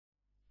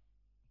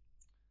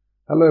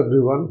Hello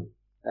everyone,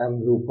 I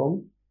am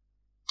Rupam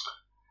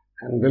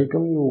and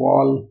welcome you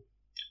all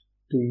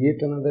to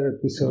yet another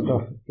episode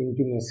of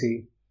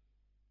Intimacy.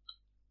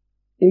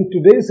 In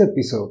today's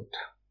episode,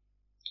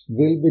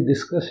 we'll be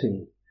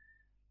discussing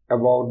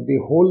about the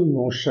whole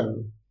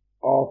notion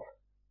of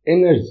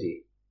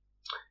energy.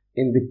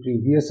 In the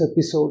previous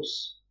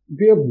episodes,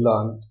 we have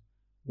learned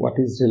what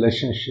is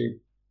relationship.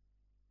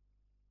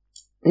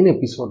 In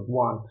episode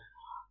 1,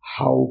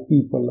 how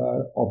people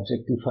are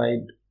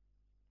objectified,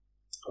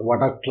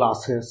 what are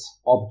classes,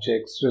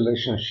 objects,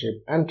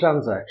 relationship and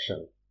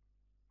transaction.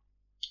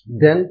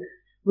 Then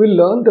we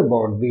learned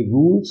about the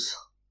rules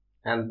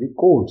and the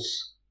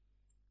codes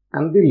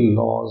and the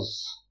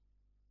laws.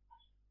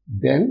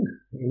 Then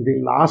in the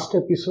last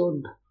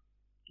episode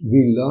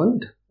we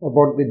learned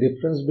about the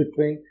difference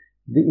between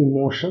the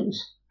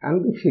emotions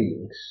and the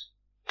feelings.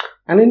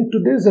 And in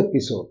today's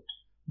episode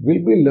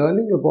we'll be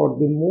learning about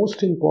the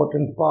most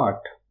important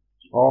part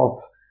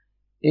of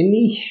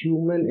any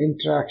human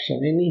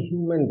interaction, any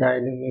human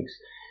dynamics,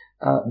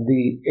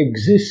 the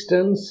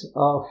existence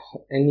of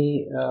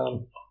any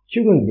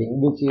human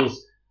being, which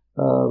is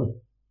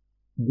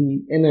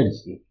the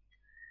energy.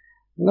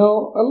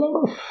 Now, a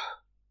lot of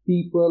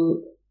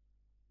people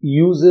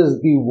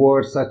uses the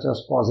words such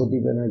as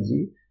positive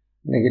energy,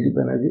 negative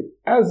energy.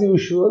 As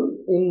usual,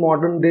 in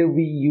modern day,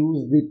 we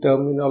use the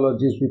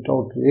terminologies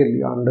without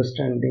really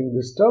understanding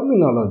these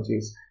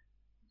terminologies.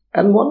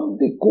 And one of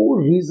the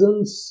core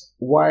reasons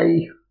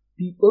why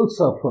people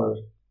suffer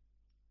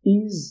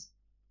is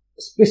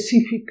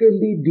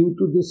specifically due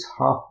to this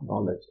half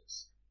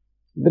knowledges.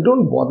 They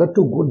don't bother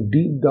to go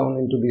deep down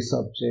into the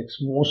subjects.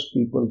 Most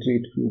people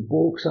read few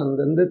books and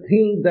then they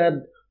think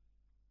that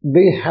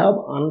they have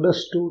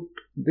understood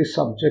the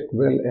subject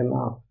well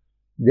enough.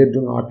 They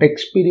do not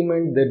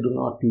experiment, they do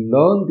not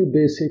learn the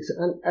basics,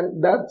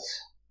 and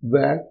that's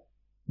where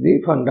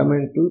the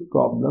fundamental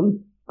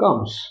problem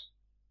comes.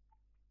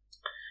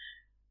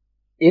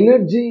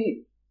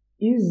 Energy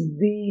is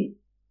the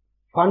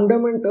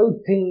fundamental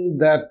thing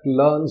that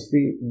runs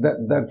the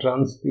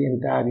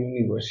entire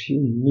universe.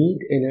 You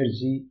need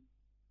energy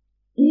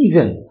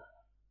even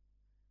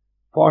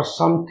for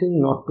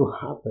something not to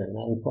happen,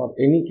 and for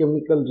any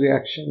chemical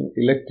reaction,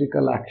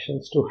 electrical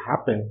actions to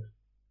happen,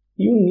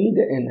 you need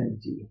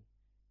energy.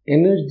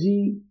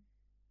 Energy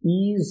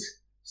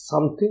is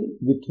something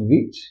with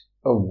which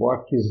a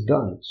work is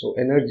done. So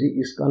energy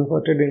is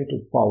converted into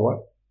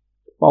power.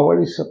 Power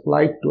is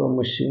supplied to a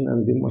machine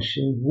and the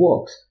machine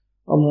works.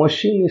 A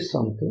machine is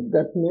something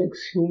that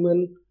makes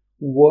human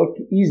work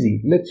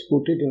easy. Let's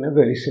put it in a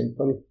very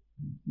simple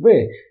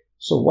way.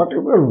 So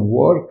whatever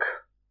work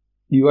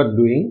you are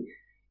doing,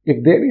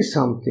 if there is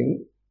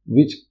something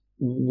which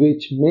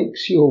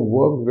makes your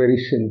work very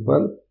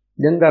simple,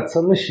 then that's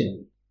a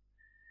machine.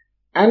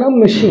 And a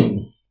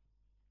machine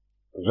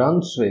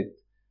runs with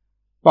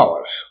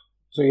power.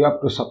 So you have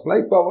to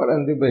supply power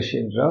and the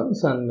machine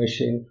runs, and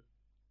machine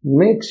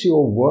makes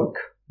your work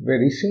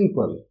very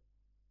simple.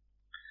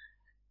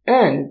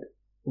 And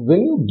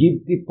when you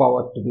give the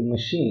power to the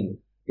machine,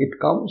 it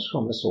comes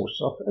from a source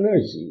of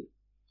energy.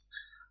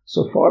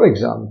 So for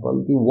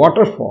example, the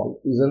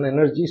waterfall is an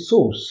energy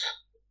source.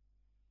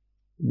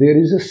 There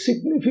is a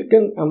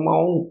significant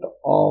amount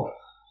of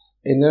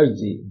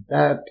energy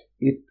that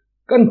it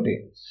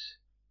contains.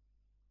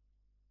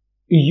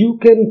 You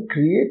can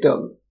create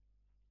a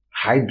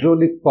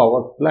hydraulic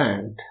power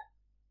plant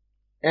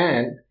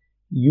and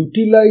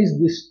utilize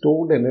the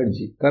stored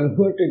energy,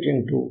 convert it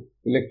into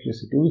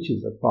electricity, which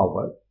is a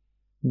power,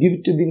 give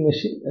it to the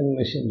machine and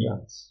machine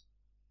runs.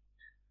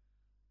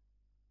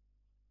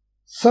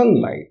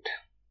 Sunlight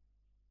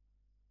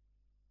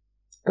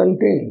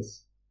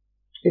contains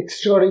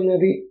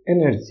extraordinary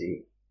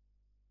energy.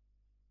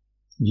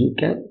 You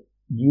can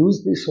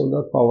use the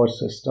solar power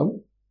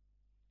system,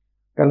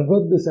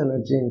 convert this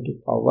energy into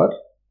power,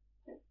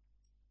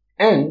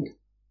 and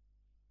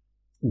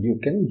you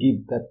can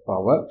give that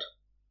power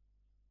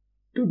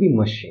to the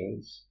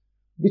machines,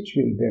 which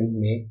will then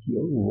make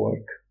your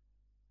work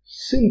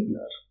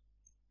simpler.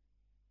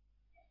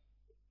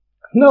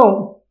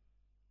 Now,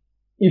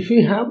 if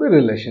we have a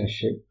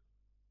relationship,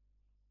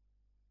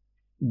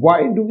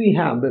 why do we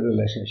have the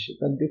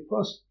relationship at the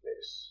first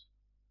place?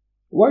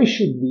 Why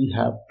should we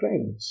have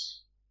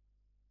friends?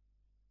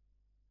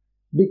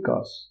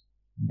 Because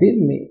they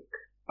make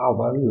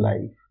our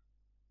life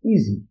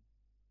easy,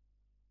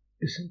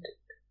 isn't it?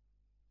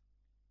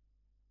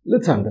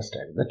 Let's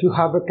understand that you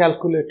have a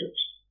calculator.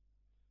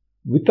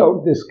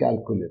 Without this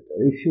calculator,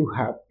 if you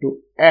have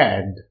to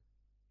add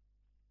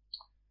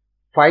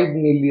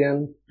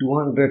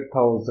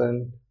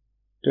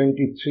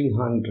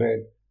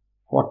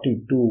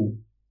 5,200,2342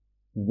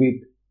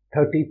 with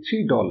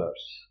 $33,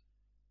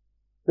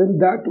 then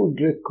that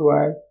would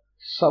require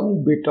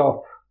some bit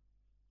of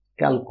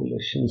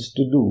calculations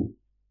to do.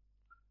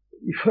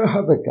 If you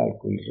have a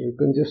calculator, you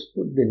can just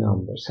put the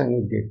numbers and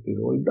you get the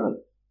roll done.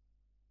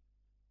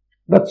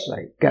 That's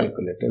right,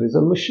 calculator is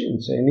a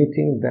machine. So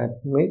anything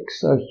that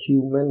makes a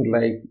human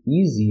life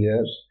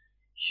easier,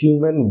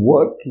 human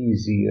work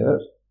easier,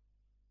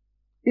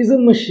 is a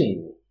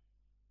machine.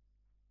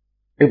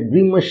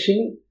 Every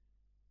machine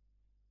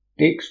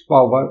takes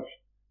power,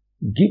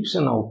 gives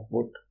an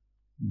output.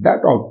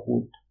 That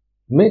output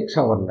makes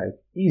our life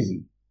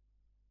easy.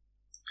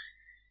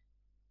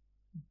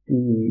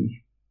 The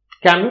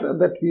camera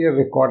that we are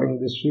recording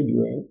this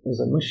video in is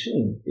a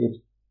machine.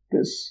 If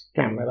this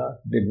camera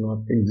did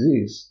not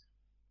exist,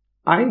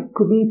 I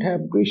couldn't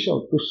have reached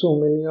out to so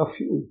many of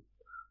you.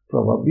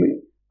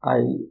 Probably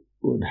I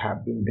would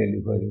have been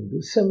delivering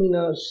the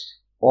seminars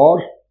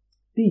or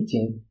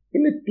teaching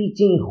in a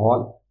teaching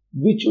hall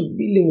which would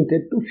be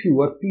limited to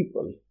fewer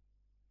people.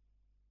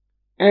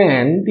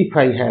 And if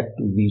I had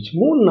to reach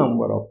more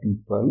number of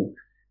people,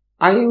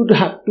 I would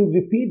have to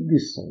repeat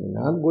this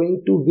seminar,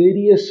 going to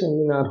various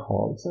seminar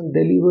halls and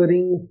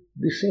delivering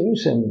the same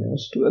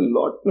seminars to a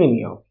lot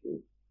many of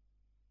you.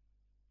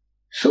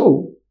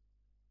 So,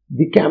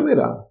 the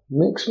camera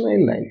makes my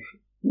life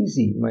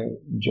easy, my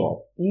job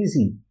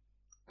easy.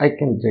 I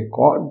can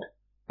record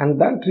and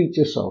that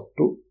reaches out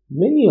to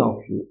many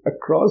of you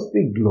across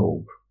the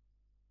globe.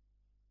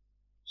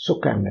 So,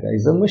 camera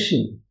is a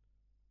machine.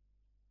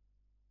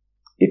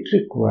 It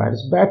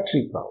requires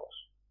battery power.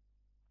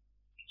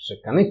 So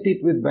connect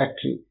it with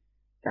battery,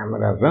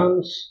 camera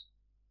runs,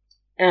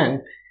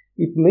 and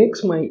it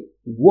makes my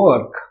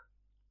work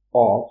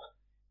of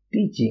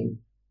teaching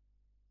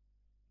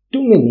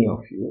to many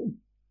of you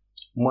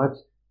much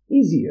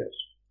easier.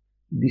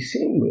 The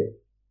same way,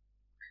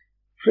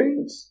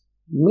 friends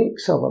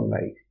makes our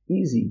life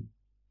easy.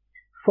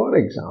 For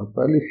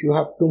example, if you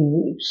have to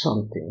move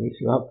something, if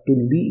you have to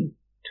leave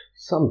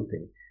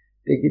something,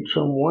 take it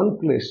from one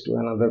place to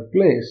another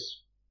place,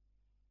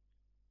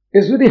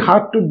 it's very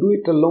hard to do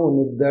it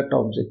alone if that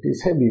object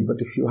is heavy, but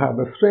if you have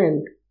a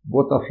friend,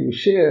 both of you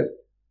share,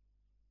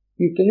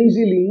 you can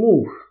easily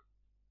move.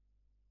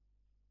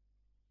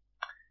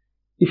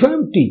 If I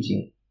am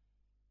teaching,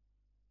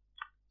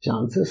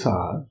 chances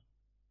are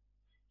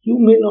you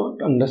may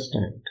not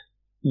understand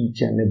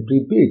each and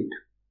every bit.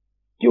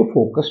 Your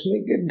focus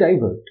may get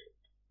diverted.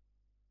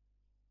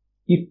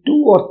 If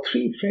 2 or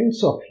 3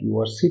 friends of you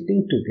are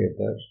sitting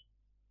together,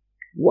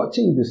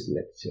 watching this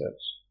lecture,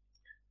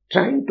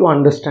 trying to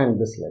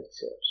understand this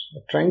lecture,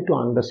 trying to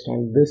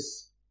understand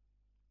this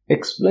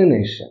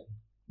explanation,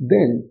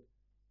 then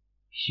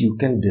you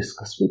can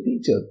discuss with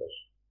each other.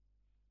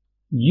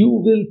 You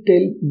will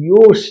tell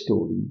your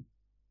story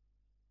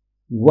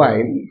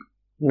while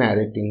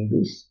narrating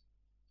this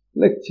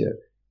lecture.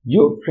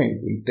 Your friend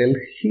will tell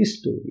his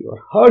story or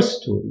her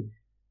story.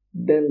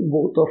 Then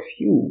both of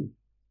you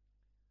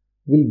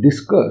will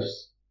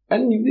discuss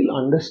and you will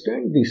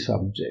understand the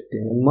subject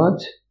in a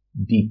much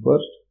deeper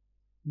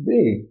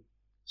way.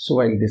 So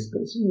while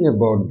discussing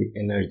about the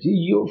energy,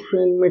 your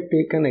friend may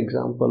take an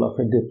example of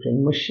a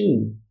different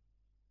machine.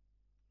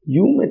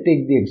 You may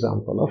take the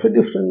example of a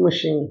different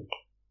machine.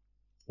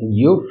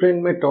 Your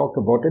friend may talk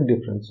about a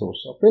different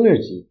source of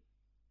energy.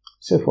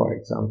 Say for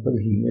example,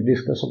 he may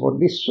discuss about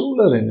the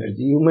solar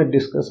energy. You may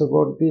discuss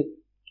about the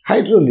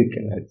hydraulic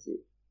energy.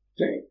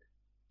 Right?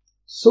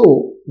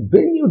 So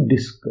when you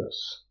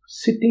discuss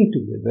sitting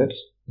together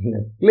in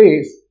a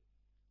place,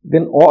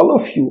 then all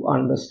of you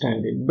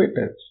understand it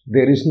better.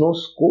 There is no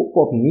scope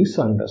of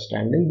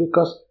misunderstanding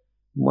because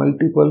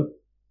multiple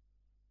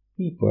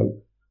people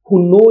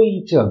who know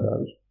each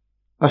other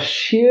are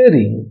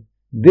sharing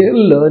their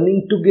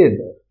learning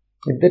together.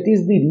 That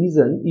is the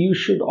reason you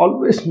should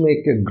always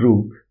make a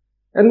group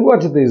and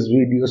watch these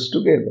videos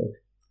together.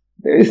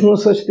 There is no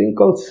such thing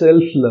called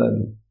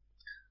self-learning.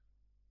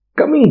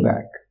 Coming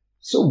back,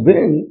 so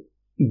when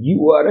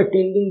you are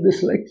attending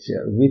this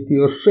lecture with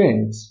your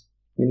friends,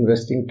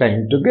 investing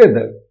time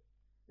together,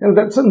 and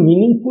that's a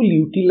meaningful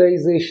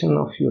utilization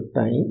of your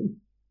time.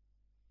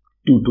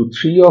 2 to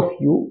 3 of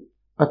you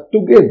are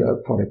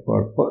together for a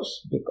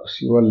purpose because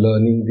you are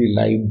learning the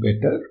life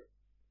better,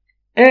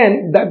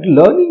 and that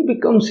learning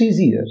becomes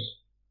easier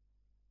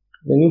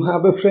when you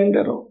have a friend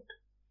around.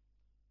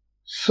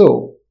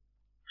 So,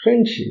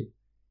 friendship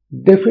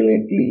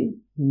definitely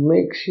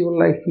makes your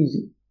life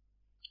easy.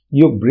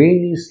 Your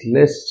brain is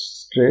less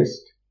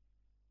stressed.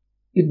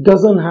 It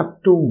doesn't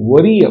have to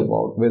worry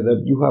about whether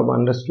you have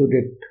understood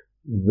it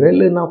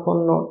well enough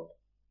or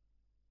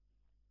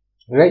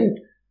not. Right?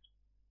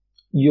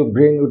 Your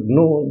brain would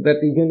know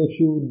that even if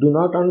you do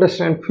not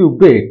understand few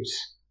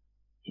bits,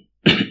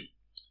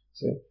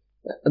 so,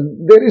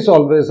 there is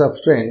always a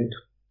friend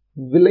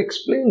who will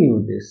explain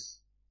you this.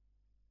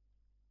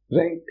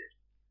 Right?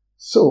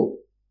 So,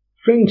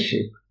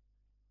 friendship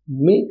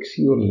makes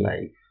your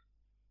life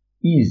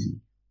easy.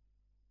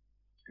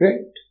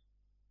 Right?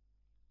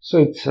 So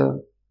it's a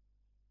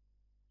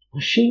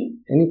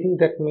machine. Anything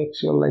that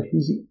makes your life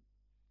easy,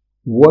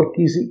 work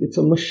easy, it's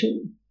a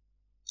machine.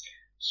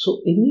 So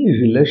any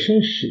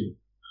relationship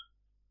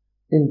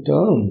in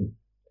turn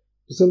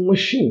is a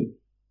machine.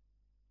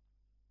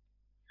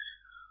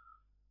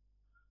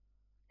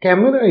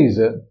 Camera is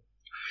a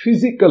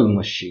physical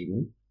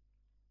machine,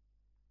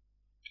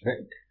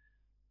 right?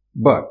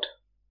 But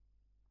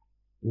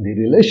the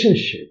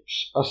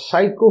relationships are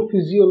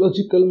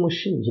psychophysiological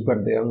machines,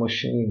 but they are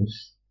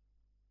machines.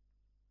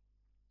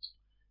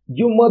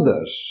 your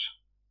mother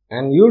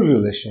and your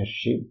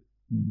relationship,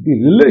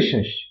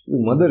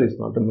 your mother is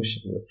not a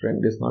machine, your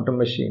friend is not a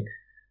machine,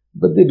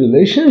 but the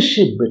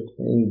relationship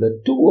between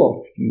the two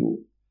of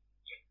you,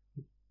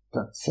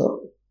 that's a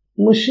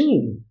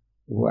machine.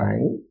 Why?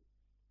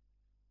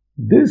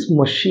 This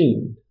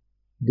machine,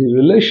 the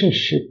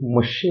relationship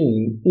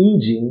machine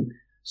engine,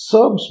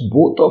 serves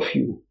both of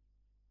you.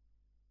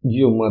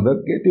 Your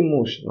mother get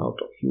emotion out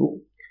of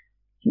you.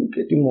 You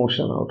get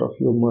emotion out of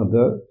your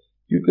mother.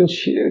 You can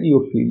share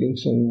your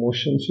feelings and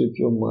emotions with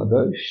your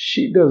mother.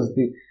 She does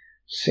the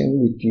same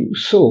with you.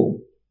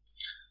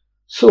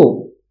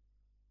 So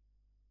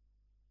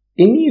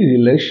any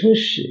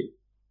relationship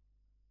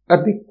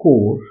at the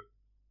core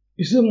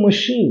is a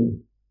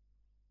machine.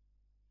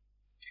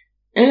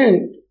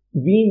 And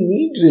we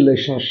need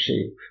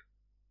relationship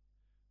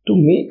to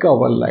make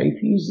our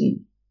life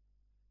easy.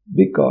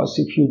 Because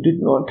if you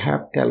did not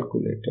have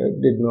calculator,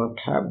 did not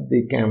have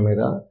the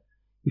camera,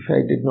 if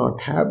I did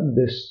not have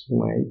this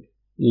mic,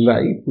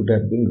 life would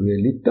have been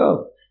really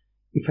tough.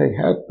 If I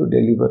had to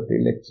deliver the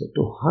lecture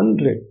to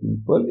 100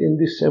 people in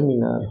the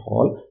seminar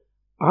hall,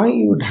 I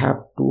would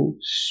have to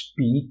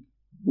speak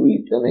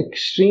with an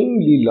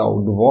extremely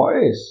loud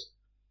voice.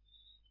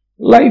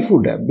 Life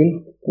would have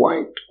been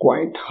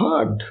quite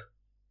hard.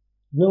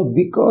 Now,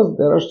 because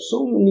there are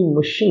so many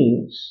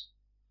machines,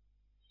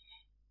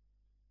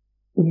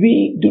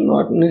 we do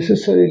not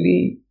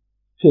necessarily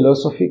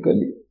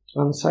philosophically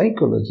and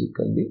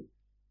psychologically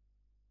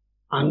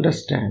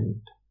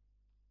understand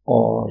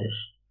or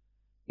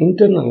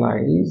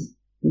internalize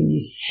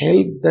the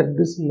help that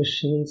these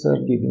machines are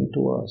giving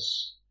to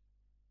us.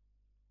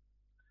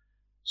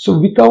 So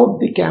without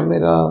the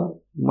camera,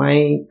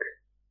 mic,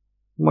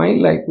 my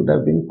life would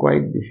have been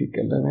quite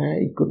difficult and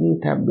I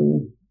couldn't have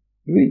been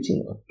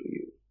reaching out to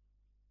you.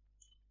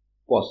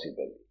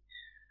 Possibly.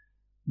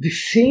 The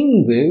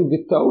same way,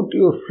 without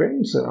your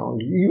friends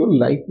around you, your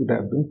life would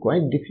have been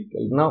quite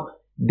difficult. Now,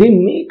 they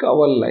make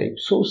our life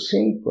so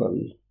simple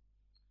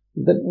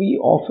that we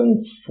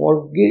often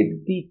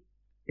forget the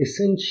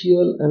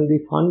essential and the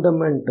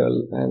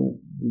fundamental and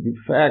the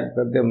fact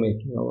that they're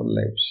making our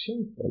life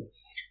simple.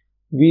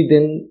 We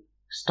then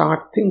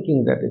start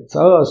thinking that it's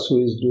us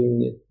who is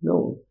doing it.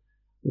 No.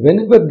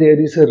 Whenever there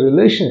is a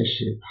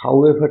relationship,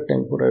 however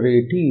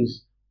temporary it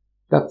is,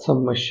 that's a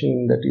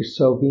machine that is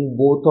serving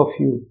both of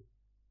you.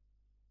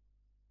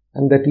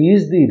 And that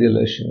is the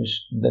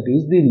relationship, that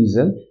is the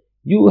reason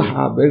you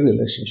have a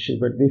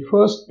relationship at the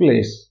first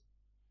place.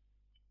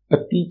 A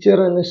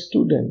teacher and a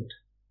student.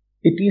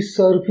 It is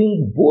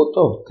serving both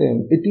of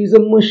them. It is a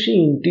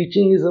machine.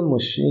 Teaching is a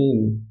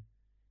machine.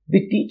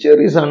 The teacher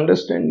is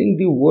understanding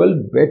the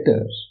world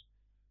better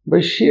by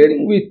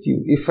sharing with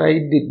you. If I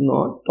did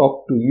not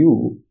talk to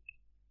you,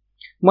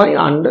 my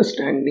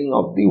understanding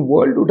of the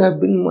world would have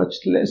been much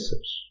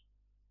lesser.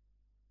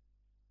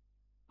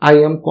 I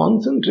am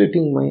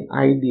concentrating my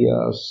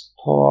ideas,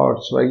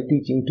 thoughts while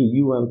teaching to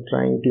you. I'm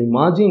trying to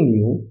imagine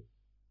you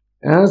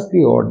as the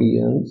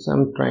audience.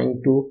 I'm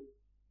trying to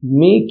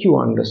make you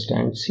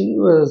understand, see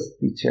you as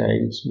the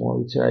child,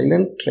 small child,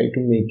 and try to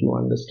make you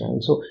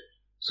understand. So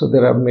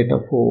there are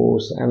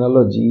metaphors,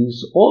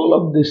 analogies, all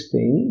of these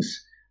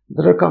things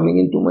that are coming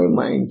into my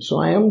mind. So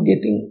I am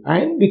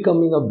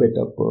becoming a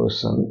better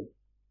person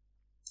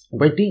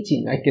by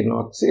teaching. I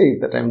cannot say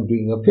that I'm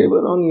doing a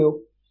favor on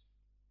you.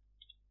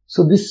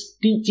 So this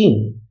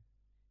teaching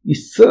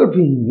is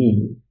serving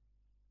me,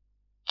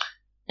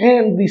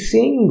 and the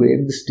same way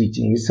this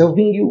teaching is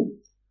serving you.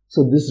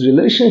 So this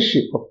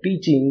relationship of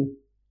teaching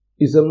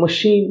is a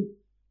machine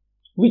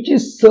which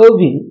is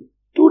serving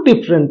two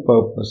different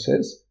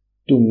purposes,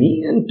 to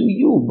me and to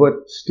you,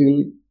 but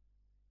still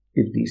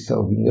it is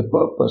serving a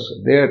purpose.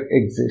 There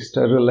exists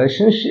a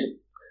relationship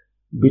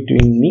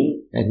between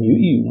me and you.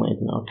 You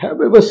might not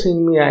have ever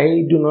seen me. I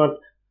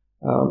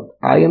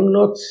am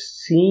not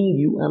seeing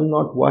you, I am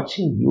not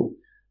watching you,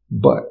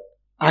 but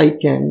I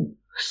can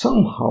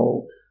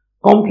somehow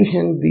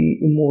comprehend the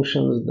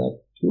emotions that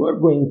you are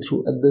going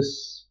through at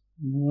this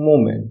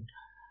moment.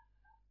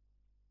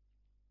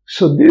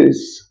 So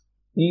this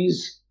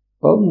is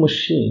a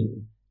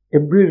machine.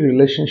 Every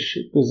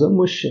relationship is a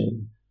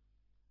machine.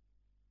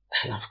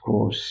 And of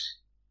course,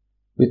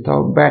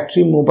 without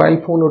battery,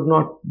 mobile phone would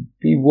not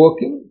be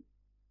working.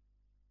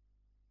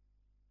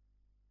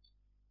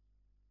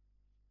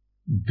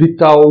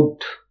 Without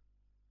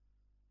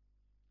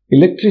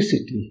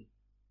electricity,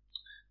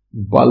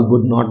 bulb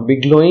would not be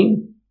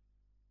glowing.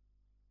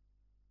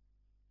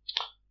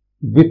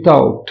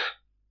 Without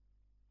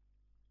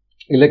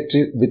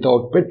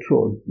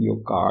petrol,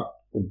 your car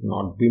would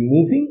not be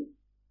moving.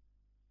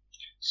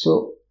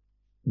 So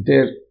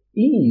there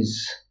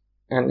is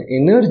an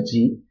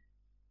energy,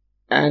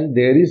 and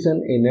there is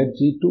an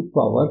energy to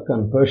power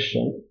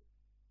conversion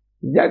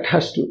that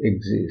has to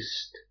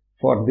exist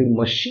for the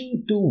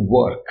machine to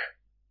work.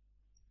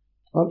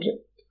 Okay.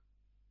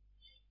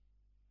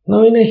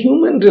 Now in a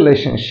human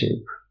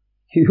relationship,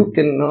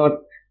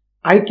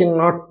 I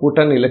cannot put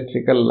an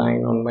electrical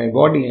line on my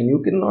body and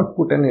you cannot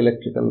put an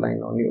electrical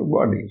line on your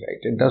body,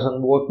 right? It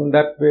doesn't work in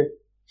that way.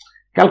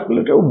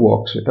 Calculator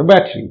works with a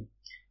battery.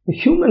 The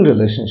human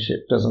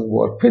relationship doesn't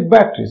work with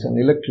batteries and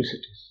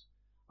electricity.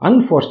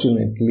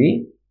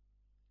 Unfortunately,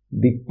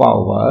 the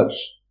power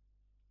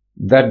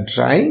that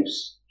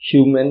drives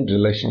human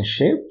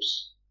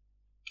relationships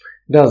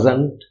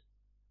doesn't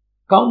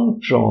come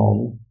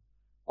from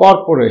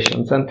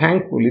corporations, and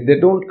thankfully they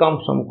don't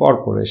come from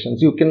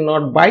corporations. You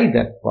cannot buy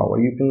that power,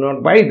 you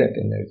cannot buy that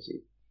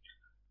energy.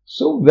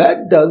 So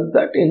where does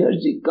that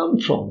energy come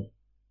from?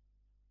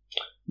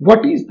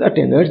 What is that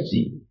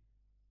energy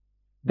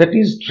that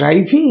is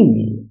driving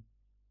me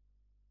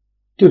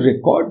to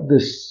record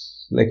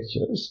these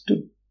lectures,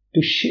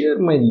 to share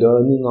my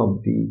learning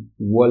of the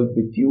world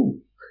with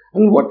you?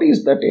 And what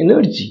is that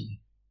energy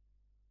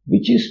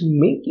which is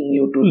making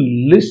you to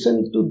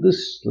listen to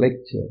these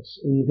lectures,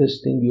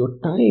 investing your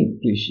time,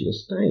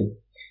 precious time?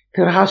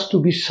 There has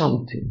to be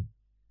something,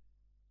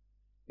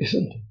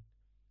 isn't it?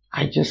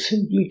 I just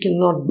simply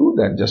cannot do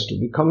that just to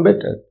become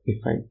better.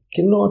 If I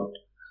cannot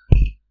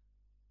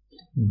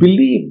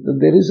believe that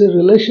there is a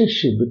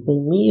relationship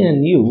between me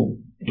and you,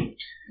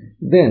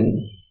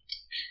 then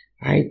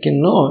I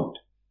cannot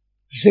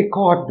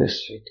record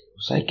these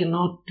videos. I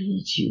cannot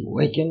teach you.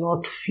 I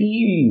cannot feel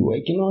you.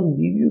 I cannot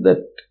give you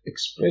that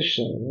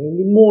expression and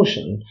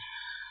emotion.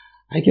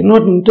 I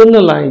cannot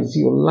internalize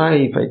your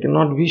life. I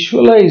cannot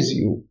visualize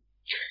you.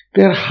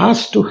 There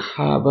has to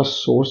have a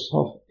source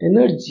of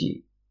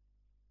energy.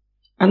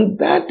 And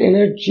that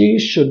energy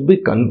should be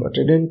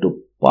converted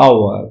into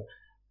power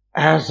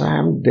as I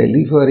am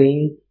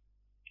delivering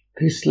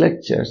these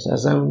lectures,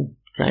 as I am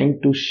trying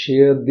to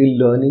share the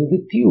learning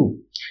with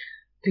you.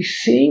 The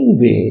same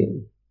way,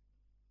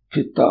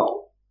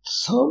 without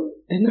some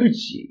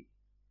energy,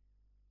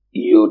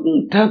 you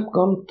wouldn't have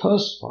come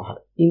thus far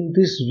in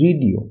this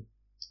video,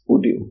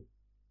 would you?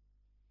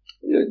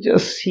 You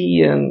just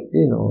see and,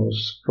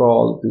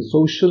 scroll the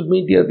social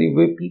media the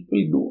way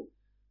people do.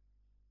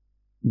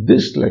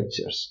 These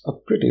lectures are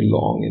pretty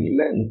long in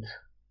length.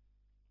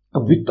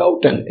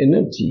 Without an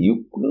energy,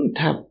 you couldn't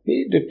have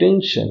paid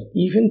attention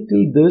even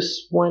till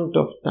this point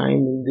of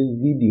time in the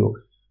video.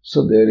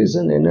 So there is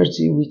an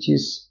energy which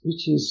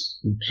is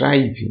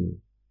driving.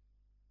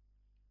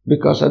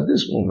 Because at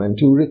this moment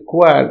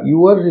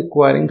you are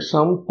requiring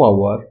some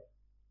power,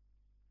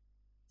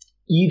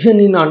 even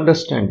in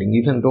understanding.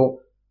 Even though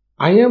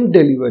I am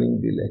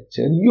delivering the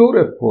lecture, your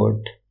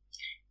effort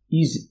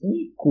is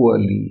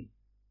equally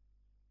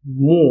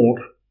more,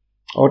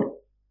 or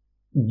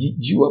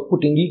you are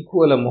putting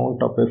equal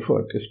amount of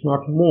effort, if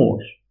not more,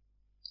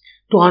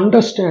 to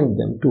understand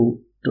them, to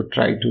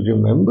try to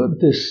remember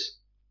this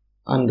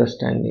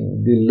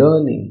understanding, the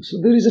learning.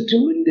 So there is a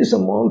tremendous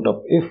amount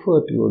of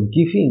effort you are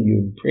giving,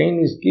 your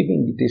brain is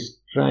giving. It is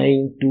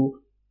trying to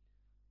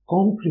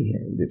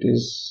comprehend, it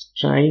is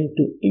trying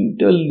to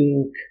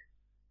interlink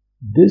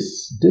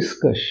this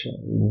discussion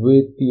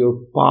with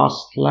your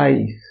past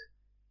life.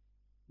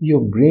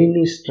 Your brain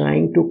is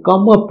trying to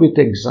come up with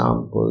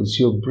examples.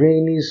 Your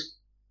brain is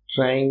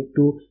trying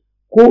to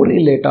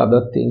correlate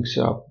other things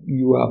up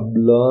you have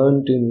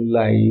learned in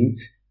life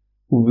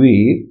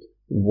with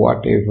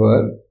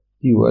whatever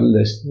you are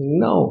listening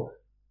now.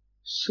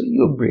 So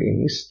your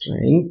brain is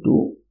trying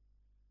to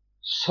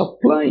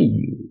supply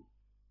you.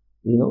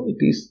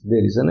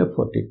 There is an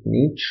effort. It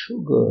needs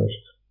sugar.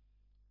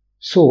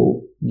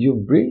 So your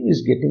brain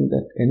is getting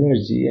that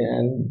energy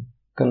and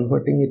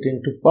converting it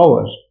into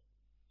power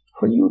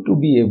for you to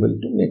be able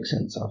to make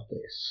sense of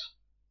this.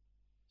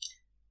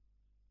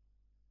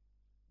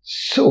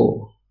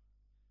 So,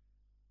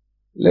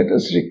 let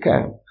us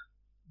recap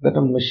that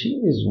a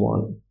machine is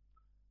one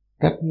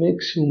that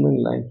makes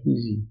human life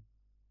easy.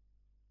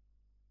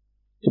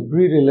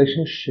 Every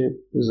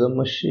relationship is a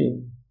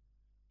machine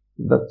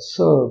that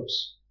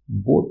serves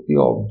both the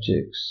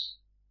objects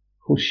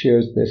who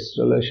shares this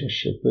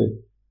relationship with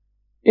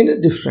in a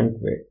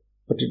different way,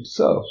 but it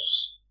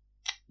serves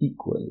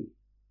equally.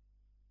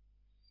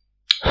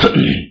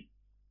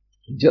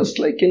 Just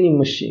like any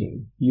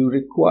machine, you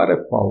require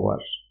a power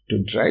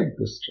to drive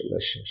this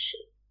relationship.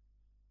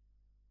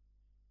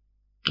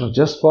 Now,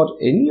 just for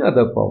any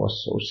other power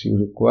source, you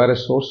require a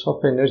source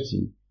of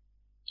energy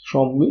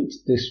from which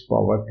this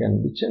power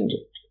can be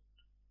generated,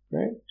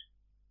 right?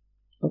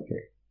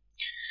 Okay.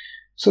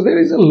 So there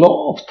is a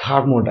law of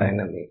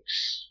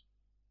thermodynamics.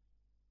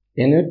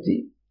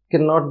 Energy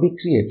cannot be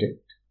created.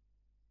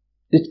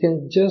 It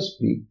can just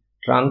be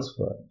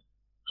transferred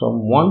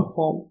from one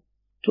form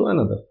to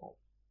another form.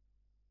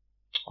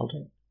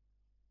 Alright.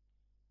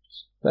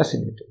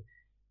 Fascinating.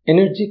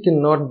 Energy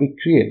cannot be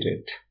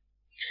created.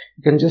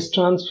 You can just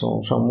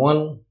transform from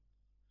one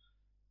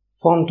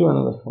form to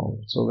another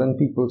form. So when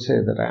people say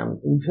that I am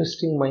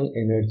investing my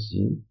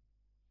energy,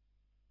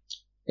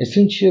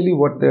 essentially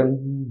what they're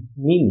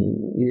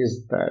meaning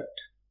is that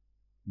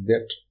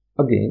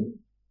again,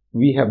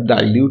 we have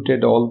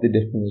diluted all the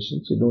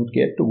definitions. We don't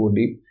get to go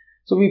deep.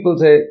 So people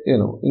say,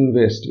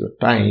 invest your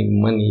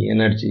time, money,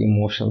 energy,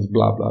 emotions,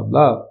 blah, blah,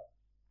 blah,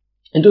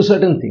 into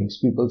certain things.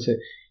 People say,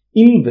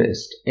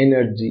 invest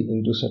energy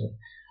into certain.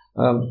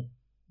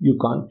 You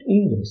can't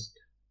invest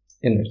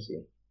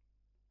energy.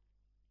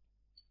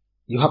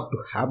 you have to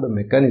have a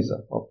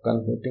mechanism of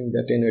converting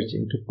that energy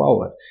into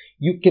power.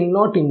 You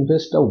cannot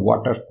invest a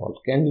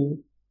waterfall, can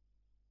you?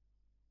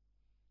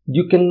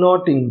 You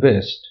cannot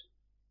invest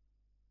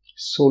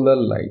solar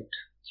light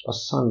or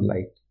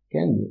sunlight,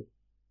 can you?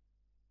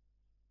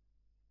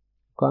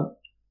 Can't.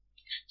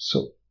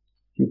 So,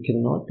 you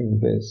cannot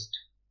invest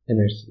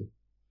energy.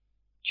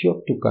 You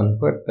have to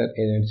convert that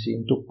energy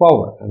into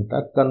power, and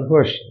that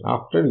conversion,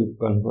 after you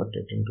convert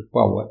it into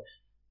power,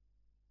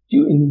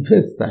 you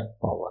invest that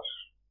power,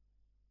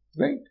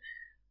 right?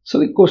 So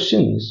the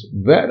question is,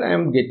 where I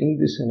am getting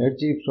this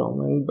energy from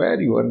and where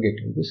you are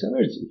getting this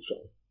energy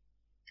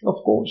from?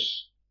 Of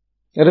course,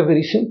 at a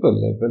very simple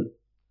level,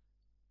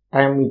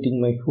 I am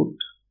eating my food,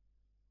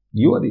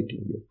 you are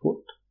eating your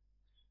food.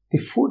 The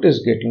food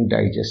is getting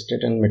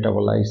digested and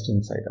metabolized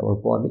inside our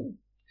body,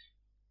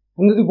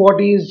 and the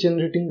body is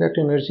generating that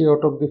energy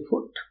out of the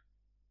food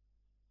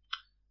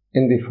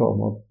in the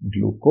form of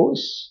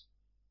glucose,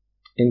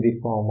 in the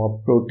form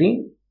of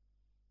protein,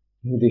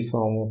 in the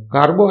form of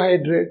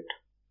carbohydrate,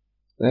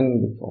 and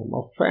in the form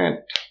of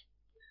fat.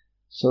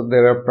 So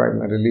there are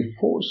primarily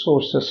 4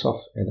 sources of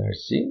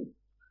energy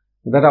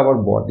that our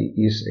body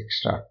is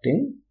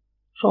extracting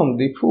from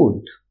the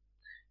food.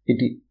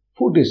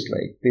 Food is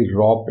like the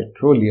raw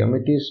petroleum.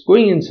 It is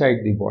going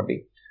inside the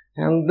body,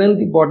 and then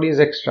the body is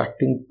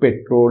extracting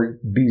petrol,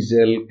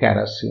 diesel,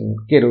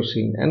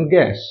 kerosene and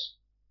gas,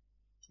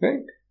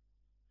 right?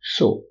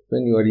 So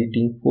when you are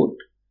eating food,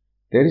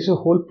 there is a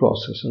whole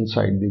process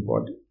inside the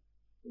body.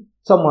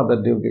 Some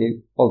other day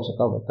will also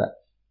cover that.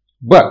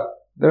 But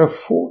there are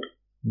 4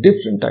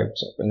 different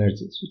types of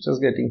energies which are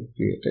getting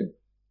created: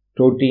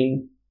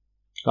 protein,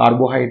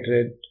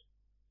 carbohydrate,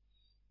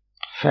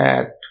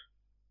 fat,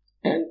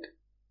 and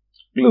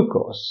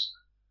glucose.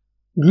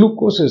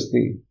 Glucose is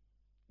the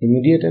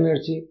immediate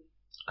energy.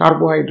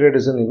 Carbohydrate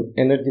is an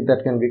energy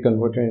that can be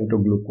converted into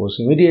glucose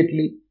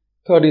immediately.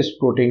 Third is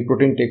protein.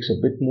 Protein takes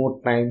a bit more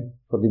time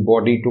for the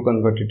body to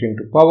convert it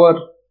into power.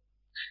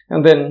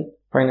 And then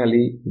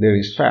finally there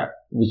is fat,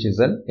 which is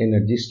an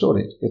energy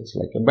storage. It's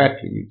like a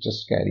battery. You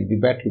just carry the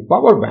battery,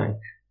 power bank.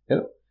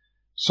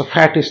 So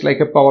fat is like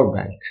a power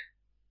bank.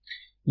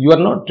 You are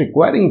not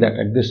requiring that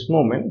at this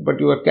moment, but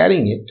you are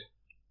carrying it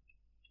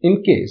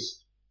in case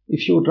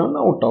if you run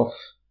out of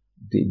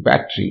the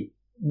battery,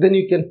 then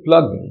you can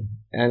plug in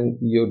and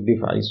your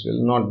device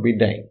will not be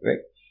dying, right?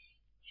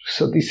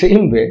 So the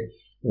same way,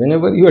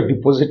 whenever you are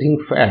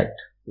depositing fat,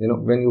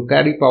 when you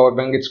carry power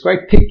bank, it's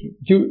quite thick.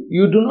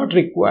 You do not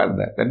require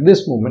that at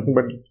this moment,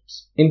 but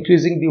it's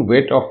increasing the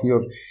weight of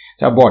your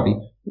body.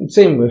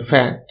 Same way,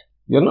 fat,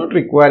 you're not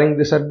requiring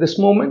this at this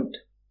moment,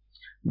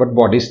 but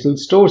body still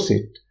stores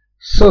it,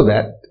 so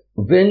that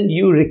when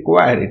you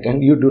require it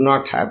and you do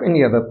not have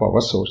any other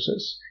power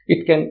sources,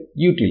 it can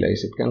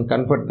utilize, it can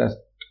convert that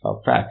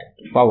fat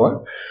into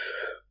power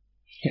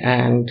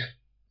and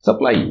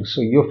supply you.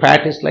 So your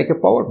fat is like a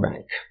power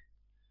bank.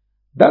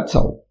 That's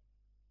how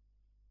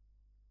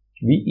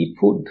we eat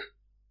food.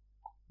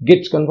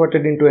 Gets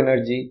converted into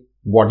energy,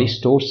 body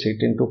stores it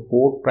into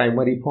 4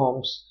 primary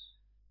forms: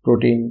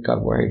 protein,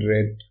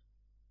 carbohydrate,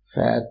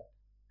 fat,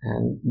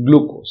 and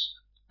glucose.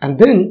 And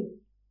then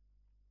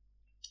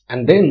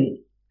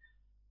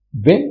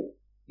when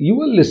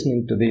you are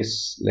listening to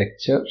this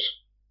lecture,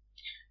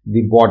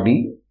 the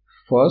body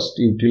first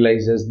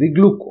utilizes the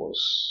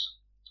glucose,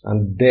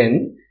 and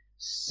then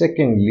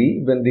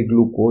secondly, when the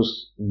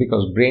glucose,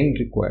 because brain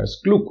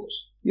requires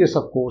glucose. Yes,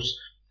 of course,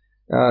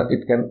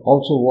 it can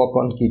also work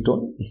on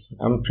ketone.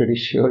 I'm pretty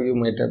sure you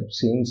might have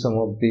seen some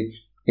of the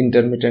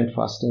intermittent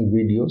fasting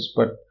videos,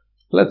 but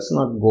let's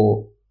not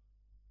go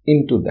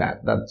into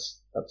that. That's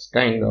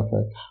kind of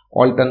an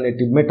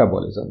alternative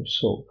metabolism.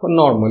 So for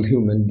normal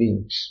human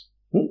beings.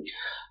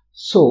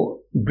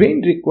 So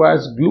brain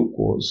requires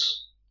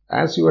glucose,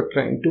 as you are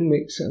trying to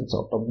make sense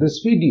out of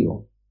this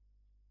video.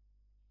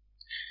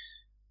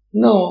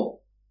 Now,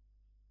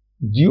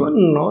 you are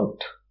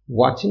not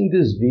watching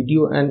this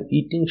video and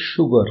eating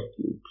sugar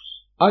cubes,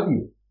 are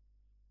you?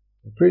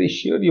 I'm pretty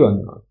sure you are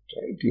not,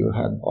 right? You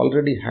had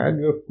already had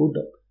your food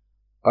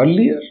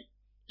earlier,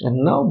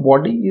 and now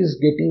body is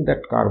getting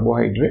that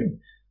carbohydrate,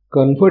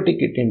 converting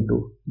it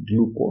into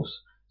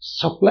glucose,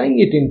 supplying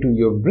it into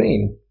your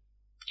brain.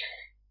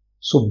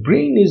 So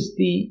brain is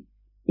the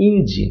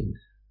engine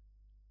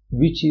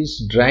which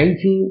is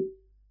driving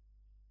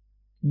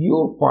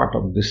your part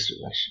of this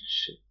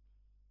relationship,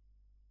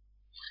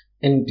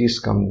 and it is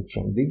coming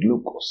from the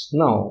glucose.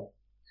 Now,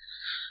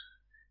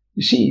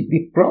 you see,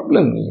 the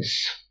problem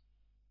is,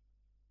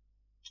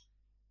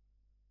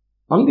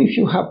 only if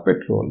you have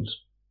petrol,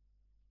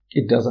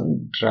 it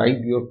doesn't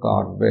drive your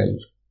car well,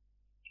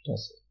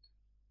 does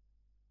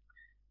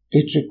it?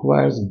 It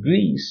requires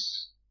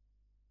grease.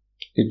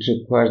 It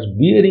requires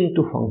bearing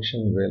to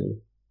function well,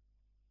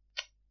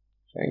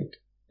 right?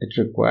 It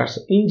requires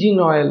engine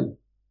oil.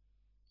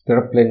 There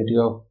are plenty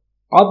of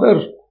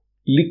other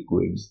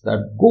liquids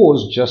that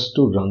goes just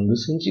to run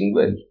this engine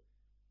well.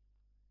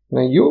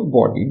 Now your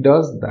body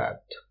does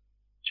that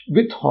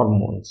with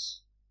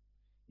hormones.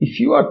 If if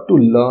you are to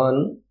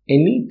learn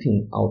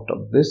anything out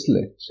of this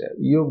lecture,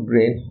 your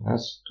brain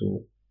has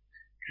to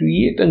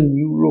create a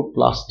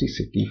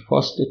neuroplasticity.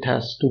 First, it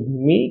has to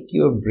make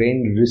your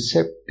brain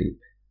receptive.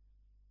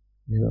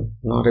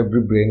 Not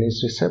every brain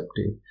is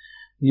receptive.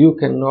 You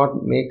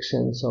cannot make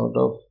sense out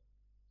of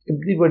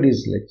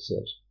everybody's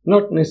lecture.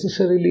 Not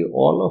necessarily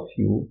all of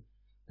you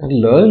are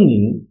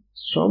learning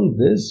from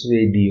these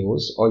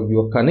videos, or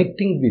you are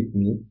connecting with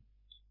me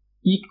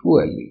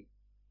equally.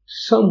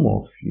 Some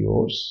of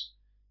yours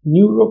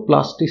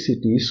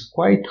neuroplasticity is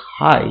quite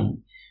high.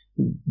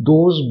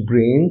 Those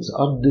brains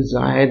are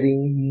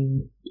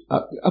desiring,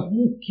 are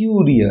more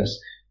curious.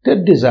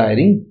 They're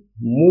desiring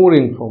more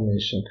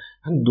information,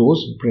 and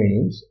those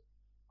brains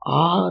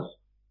are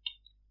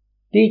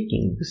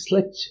taking these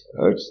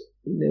lectures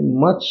in a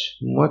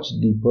much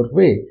deeper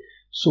way.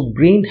 So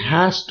brain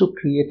has to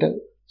create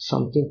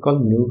something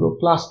called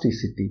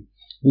neuroplasticity,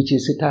 which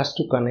is it has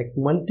to connect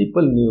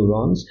multiple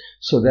neurons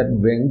so that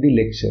when the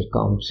lecture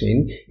comes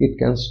in, it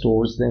can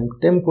store them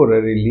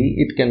temporarily.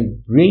 It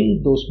can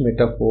bring those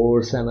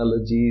metaphors,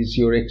 analogies,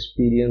 your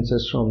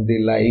experiences from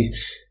the life,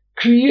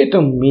 create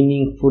a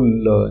meaningful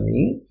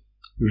learning,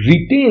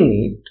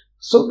 retain it,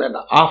 so that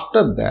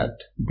after that,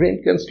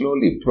 brain can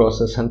slowly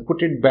process and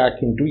put it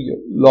back into your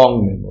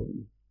long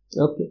memory.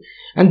 Okay,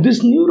 and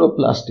this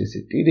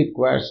neuroplasticity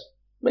requires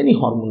many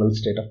hormonal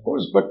state, of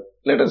course, but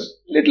let us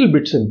little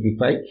bit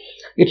simplify.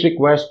 It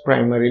requires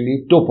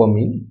primarily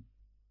dopamine,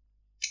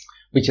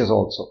 which is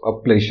also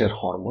a pleasure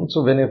hormone.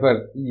 So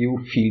whenever you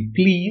feel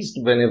pleased,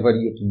 whenever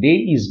your day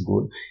is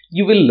good,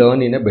 you will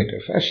learn in a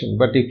better fashion.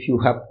 But if you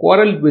have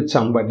quarreled with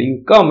somebody,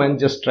 you come and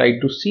just try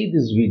to see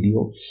this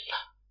video,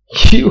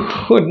 you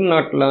would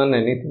not learn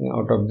anything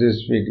out of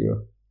this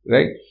video,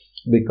 right?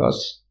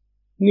 Because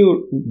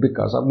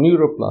of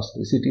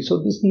neuroplasticity.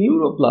 So this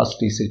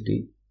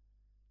neuroplasticity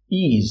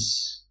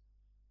is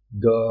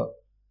the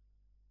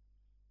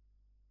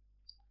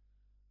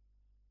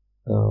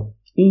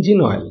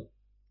engine oil,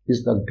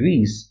 is the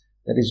grease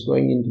that is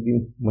going into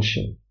the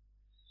machine.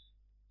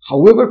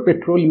 However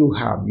petrol you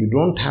have, you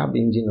don't have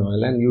engine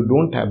oil and you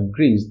don't have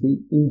grease,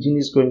 the engine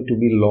is going to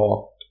be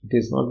locked. It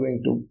is not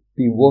going to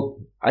be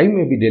working. I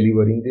may be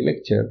delivering the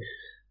lecture,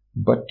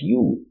 but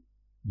you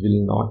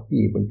will not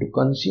be able to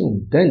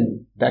consume.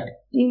 Then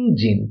that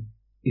engine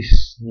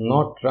is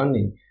not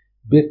running,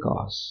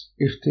 because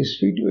if this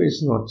video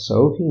is not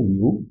serving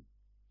you,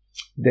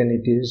 then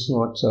it is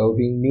not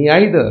serving me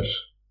either,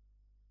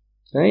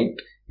 right?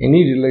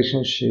 Any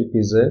relationship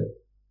is a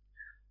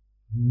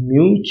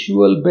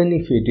mutual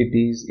benefit.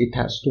 It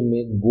has to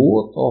make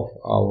both of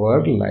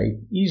our life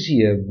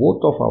easier,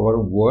 both of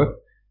our work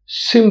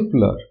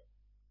simpler,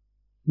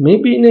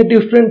 maybe in a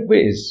different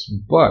ways,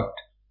 but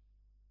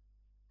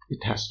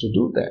it has to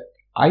do that.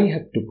 I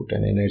have to put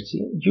an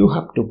energy, you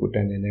have to put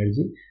an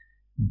energy,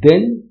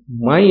 then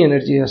my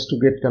energy has to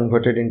get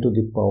converted into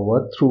the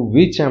power through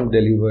which I am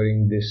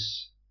delivering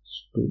this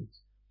speech.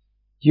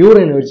 Your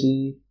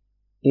energy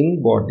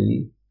in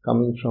body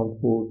coming from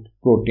food,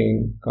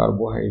 protein,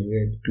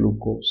 carbohydrate,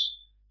 glucose,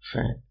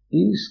 fat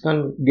is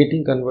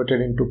getting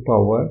converted into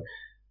power.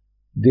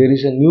 There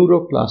is a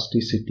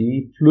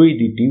neuroplasticity,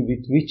 fluidity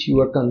with which you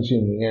are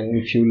consuming, and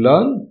if you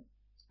learn,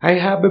 I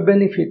have a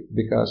benefit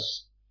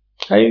because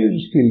I will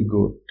feel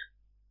good.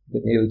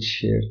 Then you'll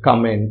share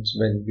comments,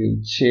 when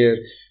you'll share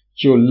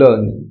your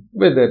learning,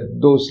 whether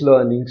those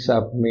learnings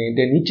have made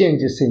any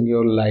changes in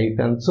your life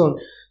and so on.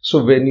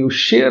 So when you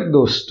share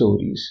those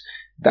stories,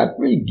 that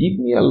will give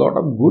me a lot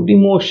of good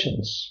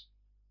emotions,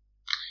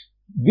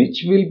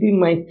 which will be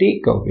my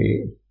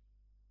takeaway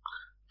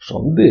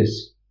from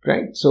this,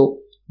 right? So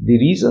the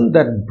reason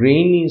that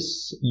brain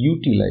is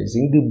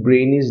utilizing, the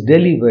brain is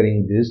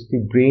delivering this,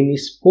 the brain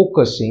is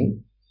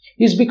focusing,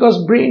 is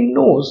because brain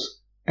knows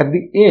at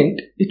the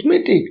end, it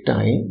may take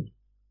time.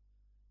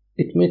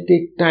 It may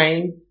take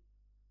time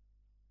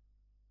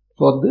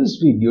for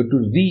this video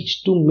to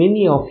reach to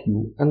many of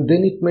you, and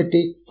then it may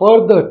take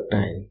further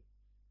time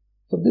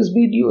for these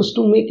videos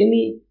to make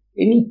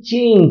any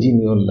change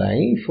in your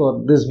life,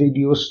 or these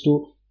videos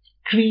to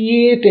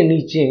create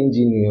any change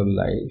in your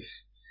life.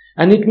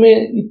 And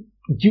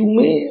you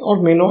may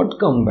or may not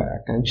come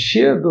back and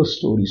share those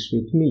stories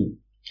with me.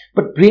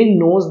 But brain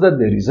knows that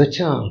there is a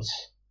chance.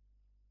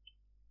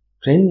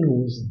 Brain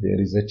knows there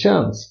is a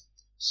chance.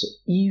 So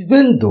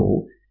even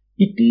though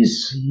it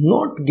is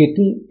not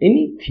getting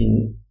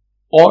anything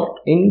or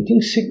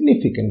anything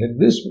significant at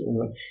this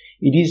moment,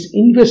 it is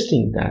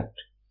investing that,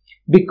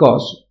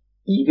 because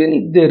even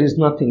if there is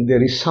nothing,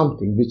 there is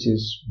something, which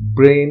is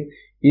brain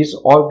is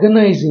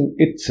organizing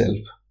itself.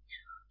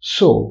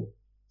 So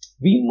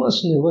we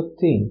must never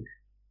think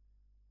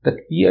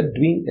that we are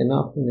doing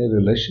enough in a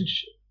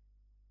relationship.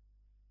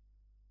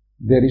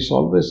 There is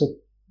always a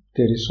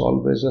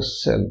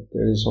self,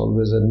 there is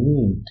always a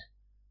need.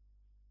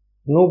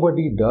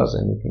 Nobody does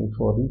anything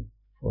for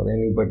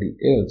anybody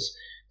else.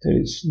 There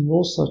is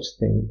no such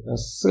thing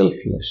as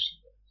selflessness.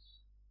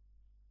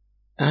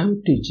 I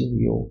am teaching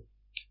you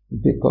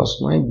because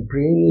my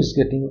brain is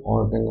getting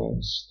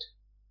organized.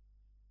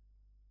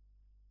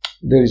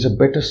 there is a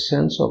better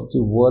sense of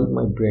the world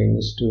my brain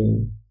is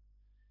doing.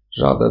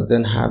 Rather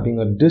than having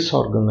a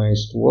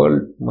disorganized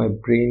world, my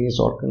brain is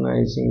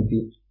organizing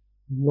the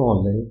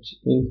knowledge,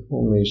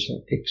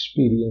 information,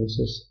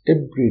 experiences,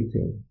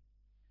 everything.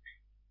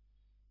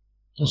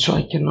 So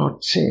I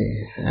cannot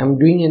say I'm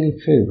doing any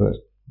favor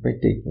by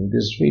taking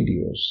these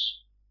videos.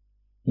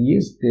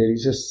 Yes, there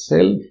is a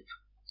self,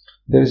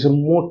 there is a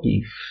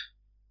motive.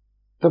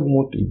 The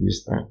motive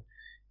is that,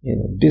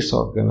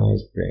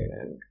 disorganized brain.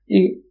 And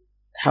it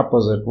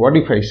haphazard. What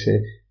if I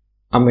say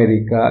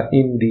America,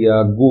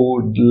 India,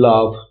 good,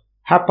 love?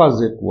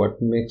 Haphazard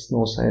word makes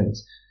no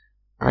sense.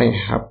 I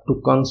have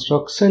to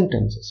construct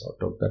sentences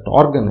out of that,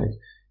 organize.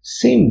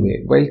 Same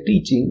way, while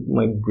teaching,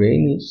 my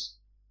brain is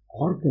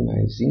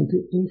organizing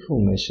the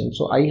information.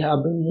 So I have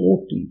a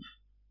motive.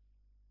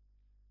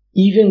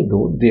 Even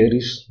though there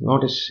is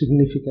not a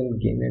significant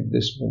gain at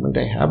this moment,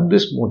 I have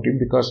this motive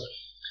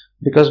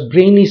because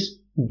brain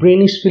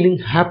is feeling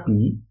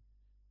happy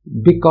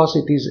because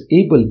it is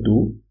able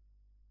to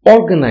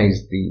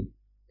organize the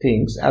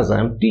things as I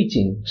am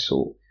teaching.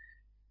 So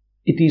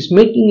it is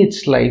making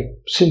its life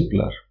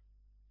simpler.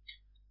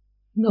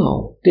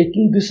 Now,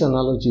 taking this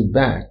analogy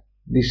back,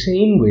 the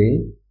same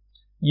way,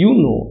 you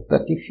know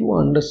that if you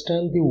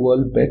understand the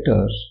world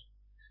better,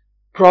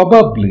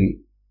 probably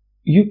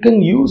you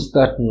can use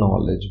that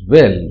knowledge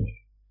well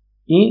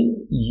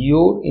in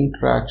your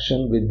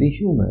interaction with the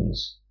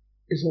humans,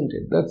 isn't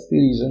it? That's the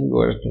reason you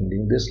are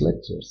attending these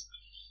lectures.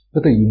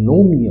 Whether you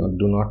know me or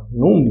do not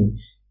know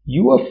me,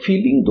 you are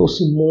feeling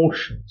those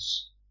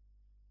emotions.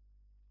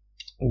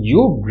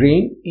 Your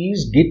brain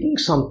is getting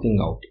something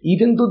out.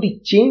 Even though the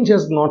change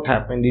has not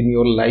happened in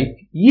your life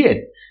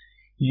yet,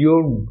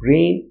 your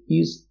brain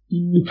is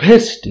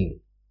investing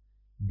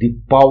the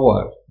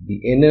power,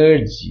 the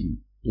energy,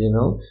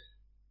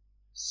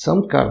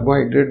 Some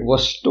carbohydrate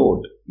was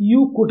stored.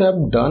 You could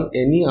have done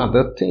any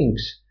other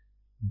things,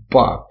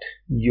 but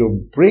your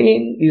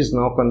brain is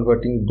now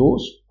converting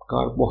those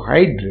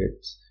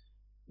carbohydrates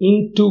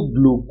into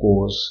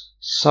glucose,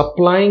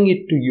 supplying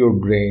it to your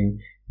brain,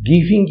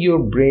 giving your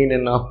brain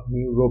enough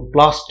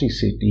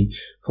neuroplasticity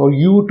for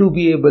you to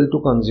be able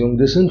to consume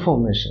this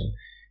information.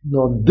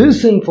 Now,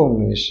 this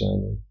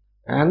information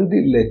and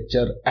the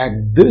lecture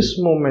at this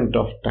moment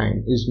of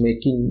time is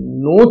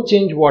making no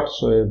change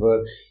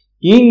whatsoever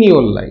in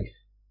your life.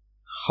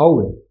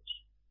 However,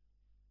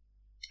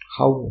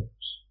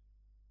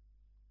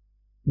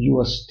 you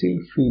are still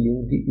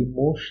feeling the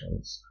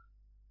emotions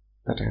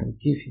that I am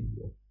giving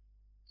you,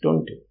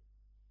 don't you?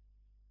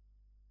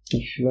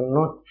 If you are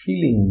not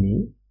feeling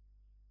me,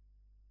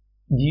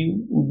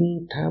 you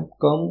wouldn't have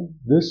come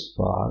this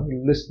far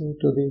listening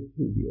to the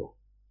video.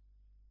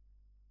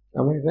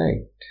 Am I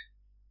right?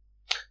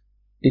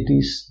 It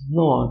is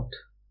not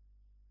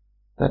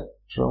that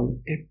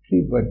from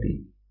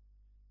everybody,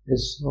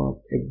 it's not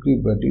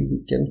everybody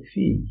we can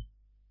feel.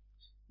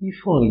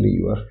 If only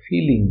you are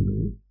feeling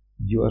me,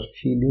 you are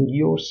feeling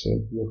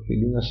yourself, you are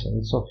feeling a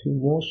sense of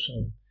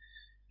emotion,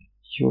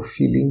 you are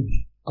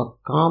feeling a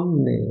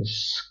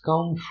calmness,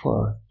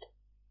 comfort.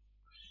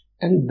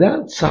 And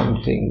that's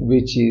something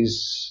which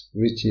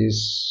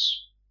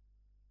is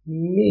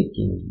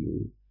making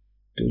you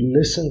to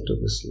listen to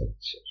this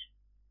lecture.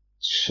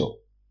 So,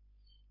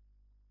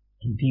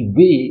 the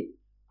way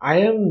I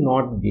am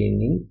not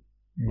gaining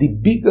the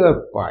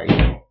bigger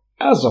pie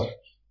as of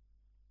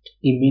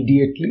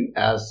immediately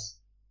as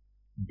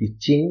the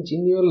change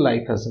in your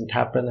life hasn't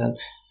happened and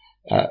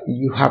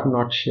you have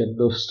not shared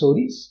those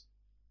stories,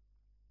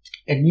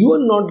 and you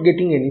are not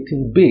getting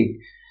anything big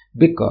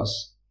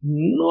because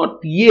not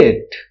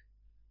yet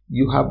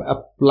you have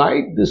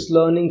applied these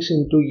learnings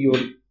into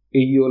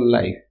your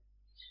life,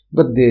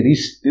 but there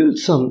is still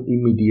some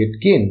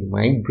immediate gain.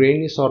 My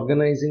brain is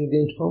organizing the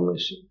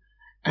information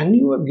and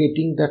you are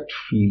getting that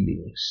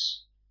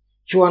feelings.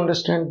 You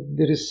understand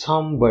there is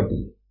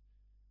somebody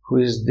who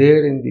is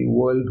there in the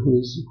world who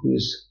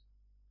is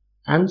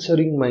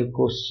answering my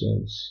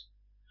questions.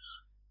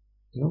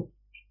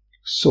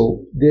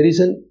 So there is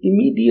an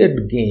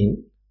immediate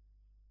gain.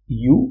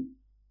 You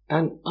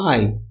and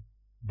I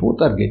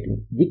both are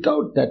getting.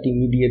 Without that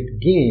immediate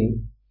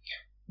gain,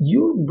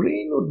 your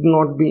brain would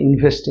not be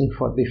investing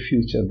for the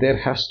future. There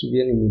has to be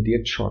an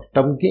immediate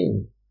short-term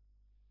gain.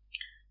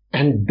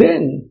 And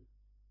then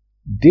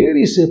there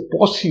is a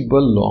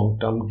possible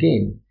long-term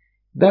gain.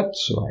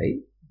 That's why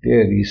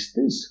there is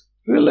this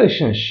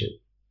relationship.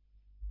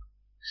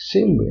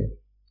 Same way,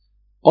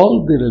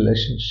 all the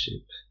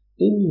relationships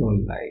in your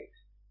life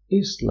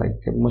is like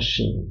a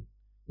machine,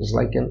 is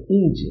like an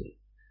engine.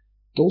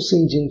 Those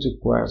engines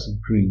requires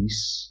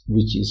grease,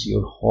 which is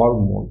your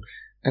hormone,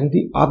 and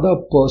the other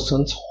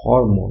person's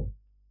hormone.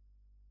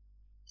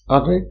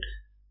 Alright?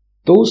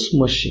 Those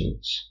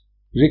machines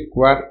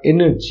require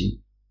energy,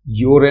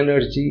 your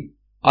energy,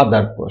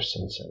 other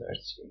person's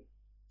energy.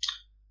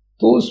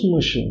 Those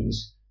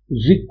machines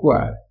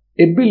require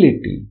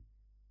ability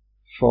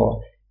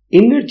for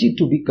energy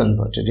to be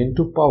converted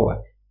into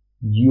power,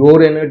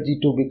 your energy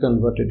to be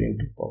converted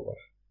into power,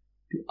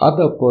 the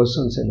other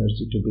person's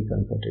energy to be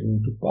converted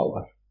into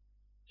power.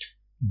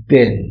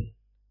 then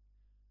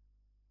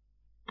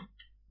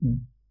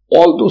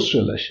all those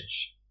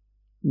relationships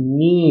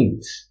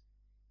needs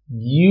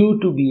you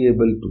to be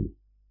able to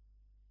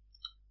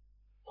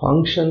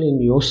function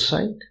in your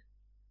side,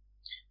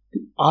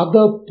 the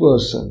other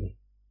person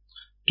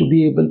to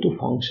be able to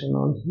function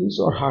on his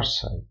or her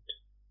side.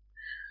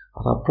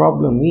 The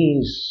problem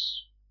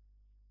is,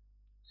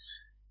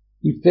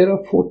 if there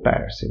are 4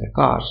 tires in a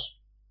car,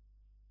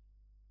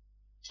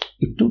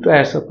 if 2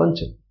 tires are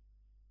punctured,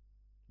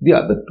 the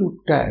other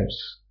 2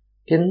 tires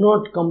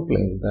cannot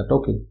complain that,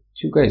 okay,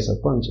 you guys are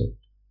punctured,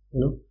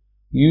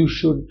 you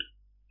should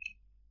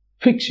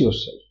fix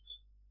yourself.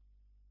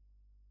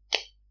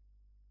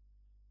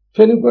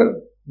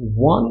 Whenever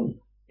one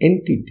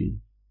entity,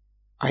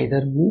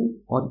 either me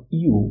or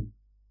you,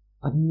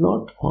 are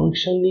not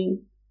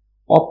functioning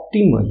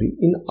optimally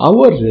in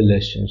our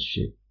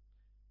relationship,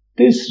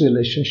 this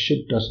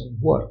relationship doesn't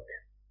work.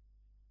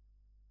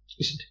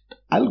 Isn't it?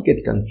 I'll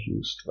get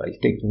confused while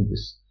taking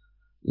these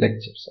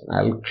lectures and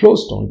I'll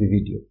close down the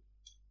video.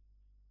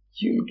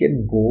 You'll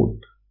get bored,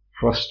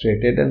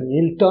 frustrated, and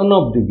you'll turn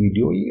off the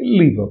video, you'll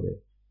leave away.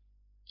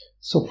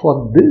 So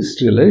for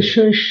this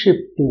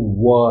relationship to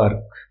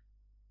work,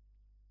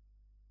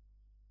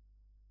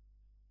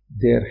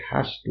 there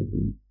has to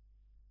be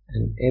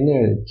an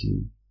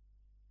energy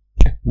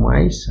at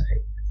my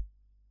side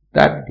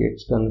that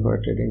gets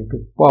converted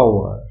into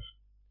power,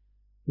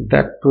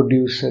 that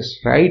produces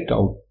right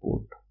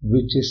output,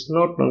 which is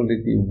not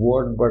only the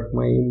word but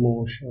my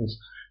emotions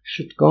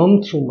should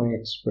come through my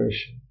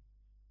expression.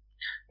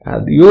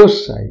 At your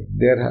side,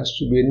 there has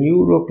to be a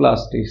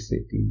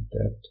neuroplasticity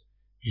that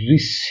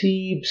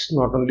receives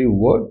not only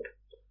word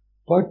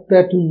but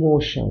that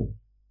emotion.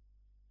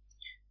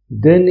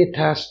 Then it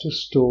has to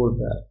store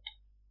that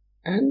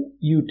and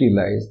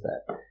utilize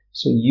that.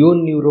 So your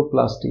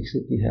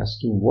neuroplasticity has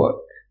to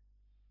work.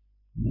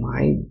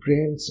 My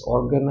brain's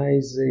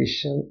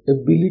organization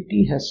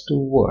ability has to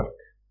work.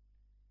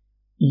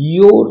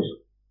 Your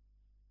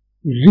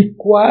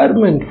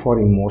requirement for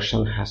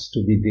emotion has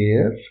to be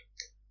there.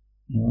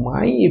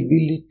 My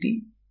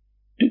ability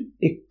to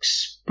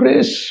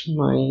express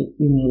my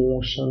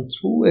emotion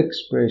through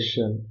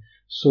expression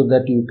so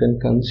that you can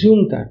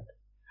consume that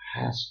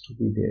has to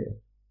be there.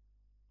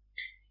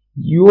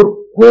 Your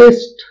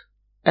quest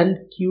and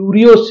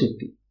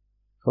curiosity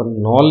for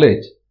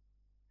knowledge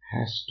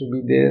has to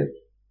be there.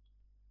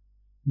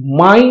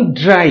 My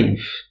drive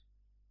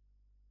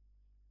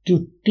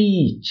to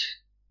teach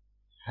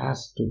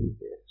has to be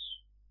there.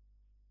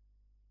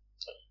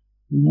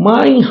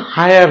 My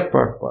higher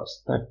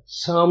purpose that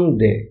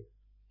someday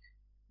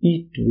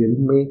it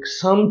will make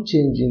some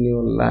change in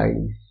your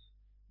life.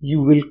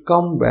 You will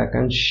come back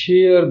and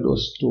share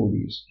those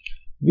stories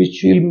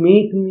which will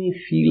make me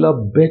feel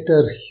a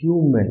better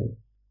human.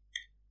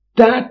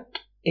 That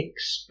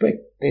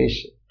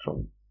expectation from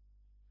you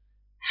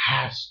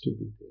has to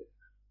be there.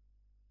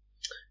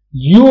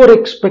 Your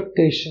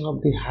expectation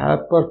of the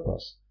higher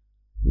purpose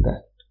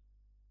that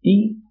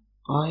if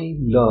I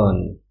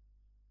learn,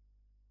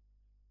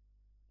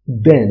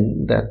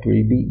 then that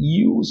will be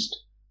used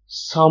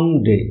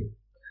someday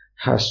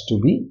has to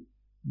be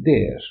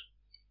there.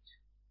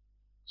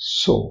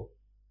 So,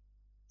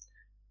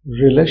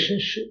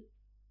 relationship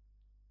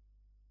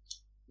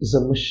is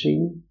a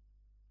machine.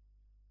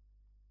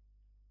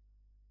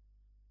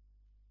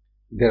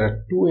 There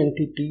are 2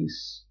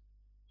 entities,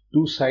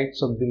 2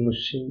 sides of the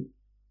machine.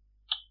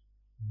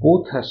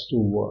 Both has to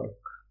work.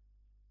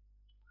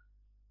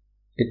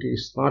 It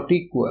is not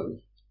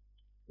equal.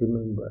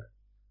 Remember,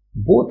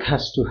 both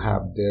has to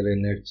have their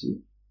energy.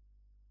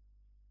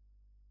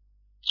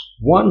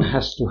 One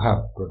has to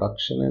have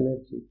production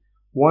energy.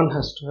 One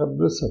has to have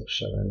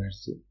reception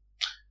energy.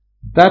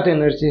 That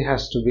energy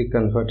has to be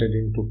converted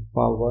into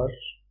power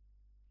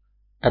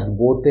at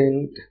both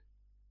ends.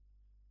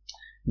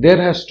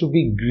 There has to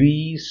be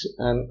grease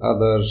and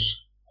other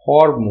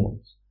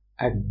hormones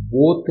at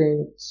both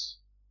ends.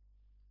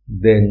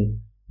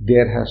 Then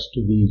there has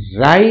to be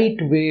right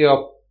way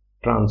of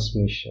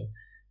transmission.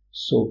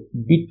 So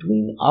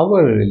between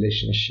our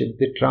relationship,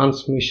 the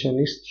transmission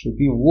is through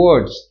the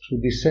words, through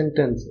the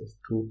sentences,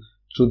 through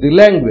the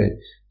language.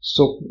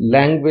 So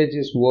language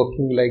is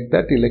working like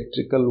that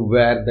electrical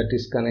wire that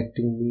is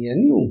connecting me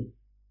and you.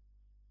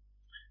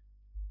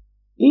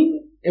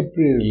 In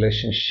every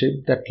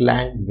relationship, that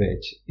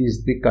language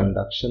is the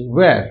conduction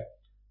wire.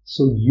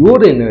 So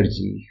your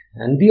energy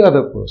and the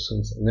other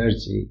person's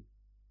energy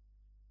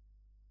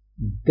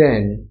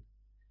then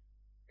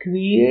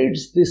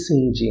creates this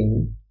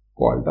engine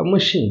called a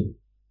machine.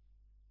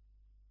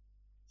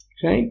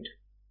 Right?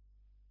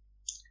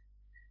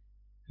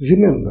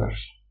 Remember,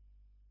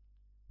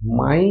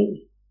 my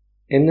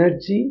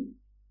energy,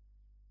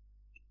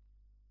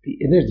 the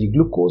energy,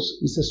 glucose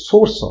is a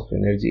source of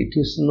energy. It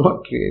is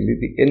not really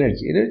the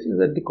energy. Energy is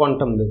at the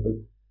quantum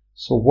level.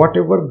 So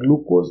whatever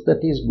glucose that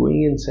is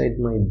going inside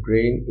my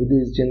brain, it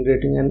is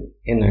generating an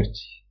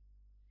energy.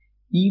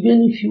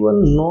 Even if you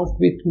are not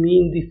with me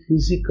in the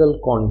physical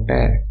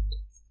contact,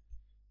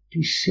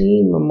 the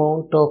same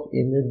amount of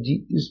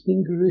energy is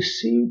being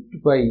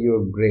received by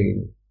your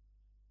brain,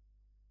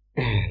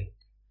 and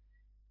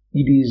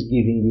it is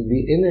giving you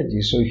the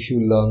energy. So if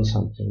you learn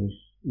something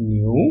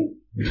new,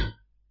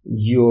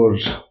 your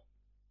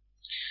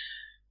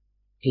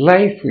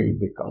life will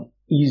become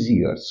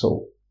easier.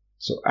 So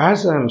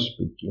as I am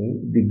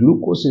speaking, the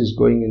glucose is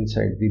going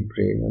inside the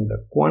brain and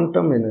the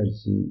quantum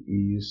energy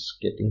is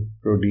getting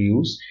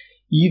produced.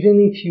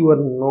 Even if you are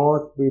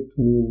not with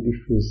me in the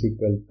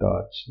physical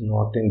touch,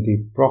 not in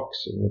the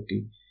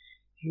proximity,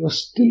 you are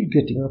still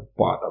getting a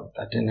part of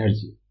that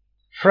energy.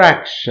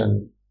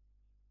 Fraction.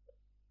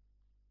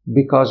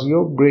 Because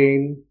your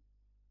brain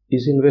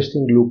is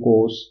investing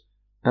glucose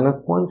and a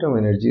quantum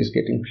energy is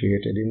getting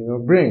created in your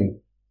brain.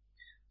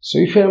 So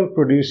if I am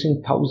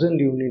producing 1000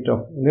 units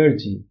of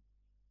energy,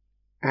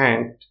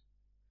 and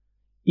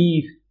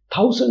if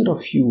 1000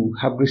 of you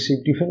have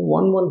received even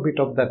one bit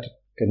of that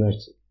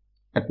energy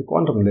at the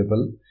quantum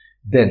level,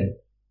 then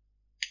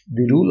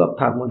the rule of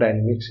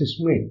thermodynamics is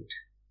made.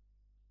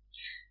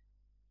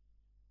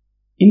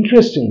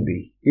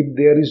 Interestingly, if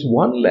there is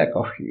 1 lakh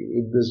of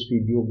you, if this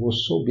video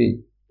goes so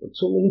big, that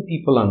so many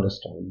people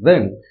understand,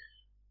 then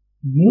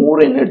more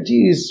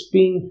energy is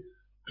being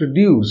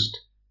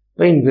produced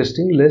by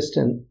investing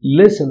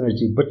less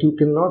energy, but you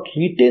cannot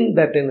retain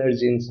that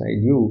energy inside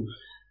you.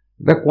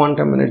 The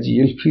quantum energy,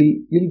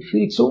 you'll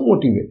feel so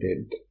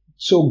motivated,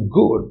 so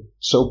good,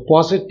 so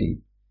positive,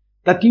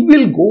 that you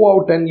will go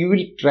out and you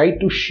will try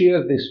to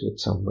share this with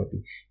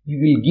somebody. You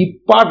will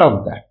give part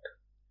of that.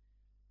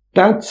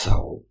 That's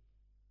how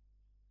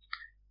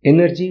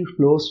energy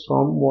flows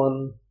from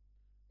one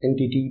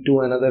entity to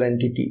another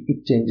entity.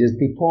 It changes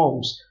the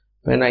forms.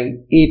 When I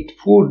ate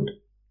food,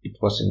 it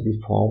was in the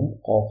form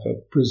of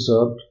a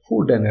preserved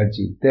food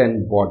energy.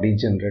 Then body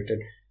generated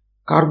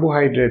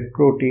carbohydrate,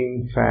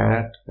 protein,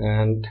 fat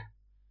and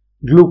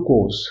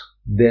glucose.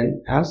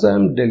 Then as I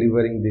am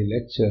delivering the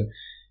lecture,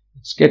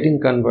 it's getting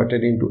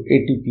converted into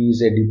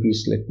ATPs,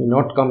 ADPs. Let me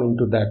not come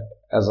into that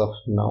as of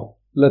now.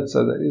 Let's say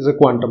there is a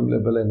quantum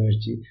level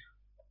energy.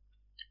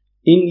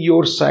 In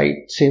your side,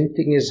 same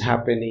thing is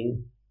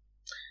happening.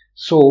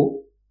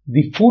 So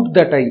the food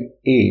that I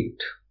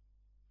ate,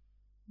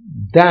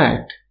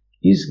 that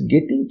is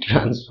getting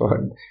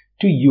transferred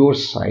to your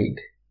side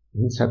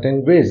in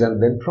certain ways,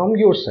 and then from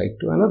your side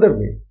to another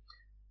way.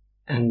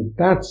 And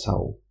that's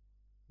how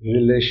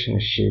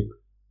relationship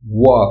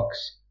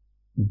works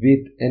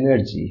with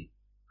energy.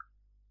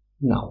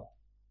 Now,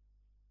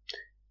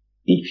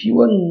 if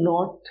you are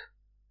not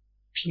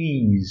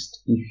pleased,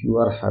 if you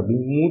are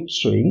having mood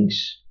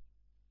swings,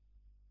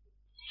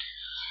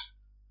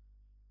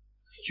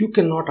 you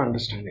cannot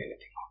understand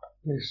anything out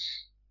of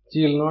this.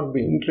 You will not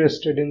be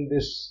interested in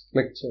this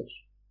lecture.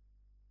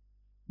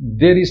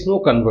 There is no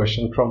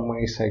conversion from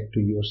my side to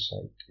your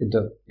side.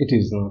 It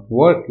is not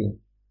working,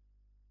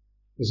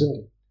 isn't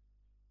it?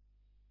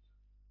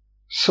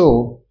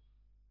 So,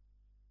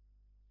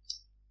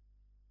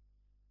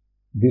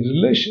 the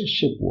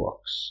relationship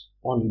works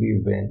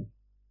only when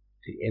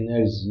the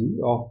energy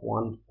of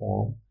one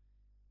form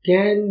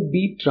can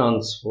be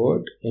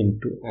transferred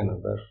into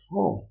another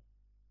form.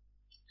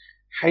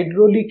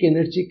 Hydraulic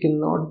energy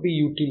cannot be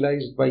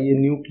utilized by a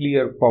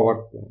nuclear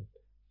power plant,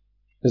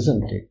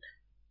 isn't it?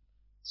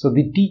 So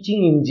the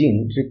teaching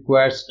engine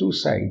requires 2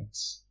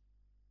 sides,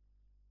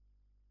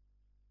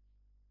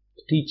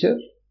 the teacher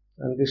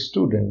and the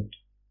student.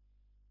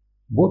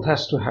 Both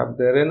has to have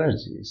their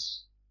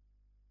energies,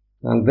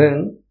 and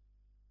then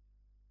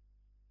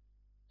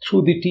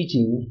through the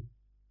teaching,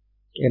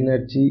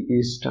 energy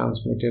is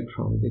transmitted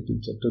from the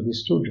teacher to the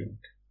student.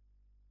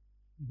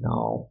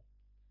 Now,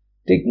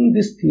 taking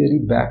this theory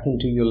back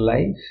into your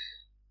life,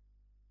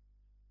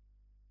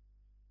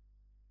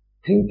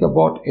 think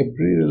about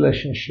every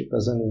relationship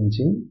as an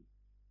engine.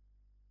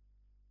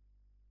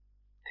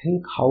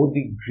 Think how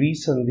the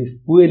grease and the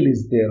fuel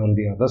is there on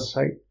the other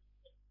side,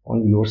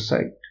 on your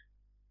side.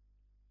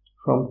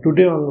 From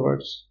today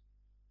onwards,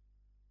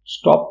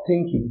 stop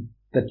thinking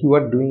that you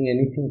are doing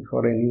anything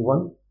for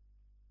anyone.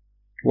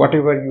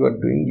 Whatever you are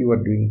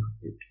doing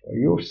it for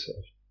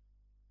yourself.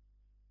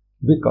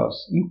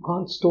 Because you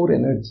can't store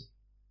energy.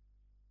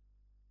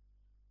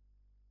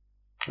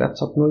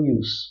 That's of no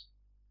use.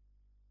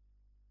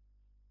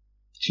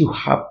 You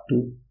have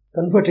to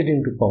convert it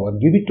into power,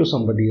 give it to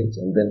somebody else,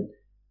 and then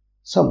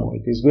somehow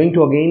it is going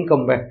to again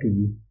come back to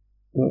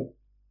you.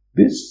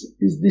 This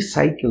is the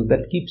cycle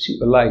that keeps you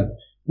alive,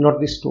 not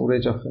the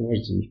storage of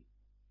energy.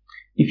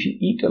 If you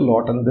eat a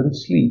lot and then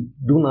sleep,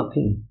 do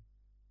nothing,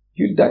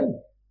 you'll die.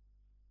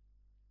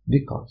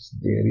 Because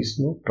there is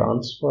no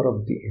transfer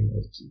of the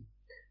energy.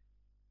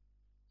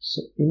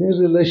 So in a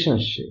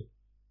relationship,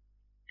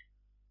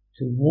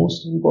 the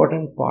most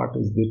important part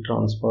is the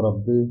transfer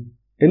of the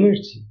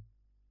energy.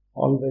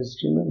 Always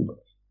remember,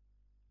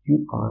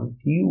 you can't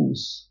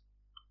use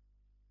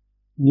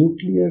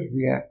nuclear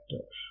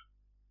reactor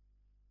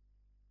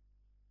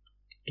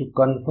to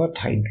convert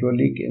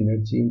hydraulic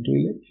energy into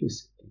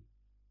electricity.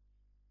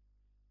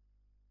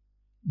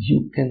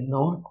 You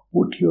cannot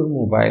put your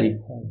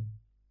mobile phone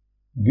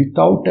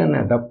without an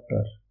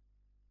adapter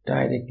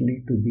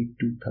directly to the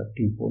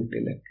 230 volt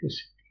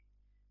electricity.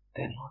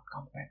 They're not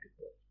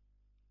compatible.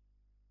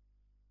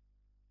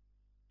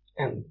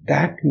 And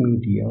that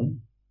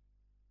medium,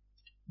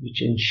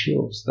 which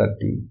ensures that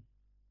the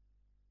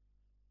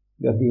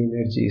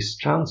energy is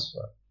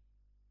transferred,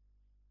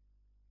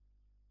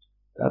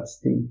 that's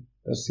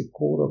the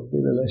core of the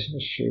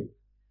relationship.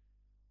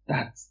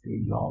 That's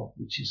the law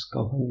which is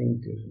governing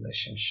the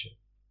relationship.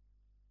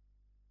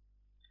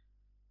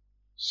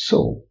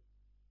 So,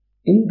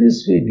 in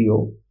this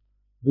video,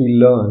 we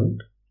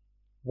learned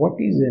what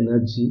is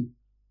energy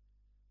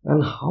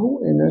and how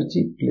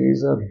energy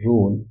plays a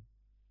role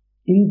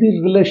in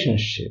the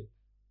relationship.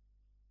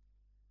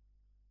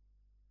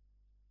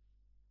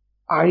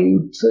 I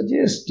would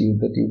suggest you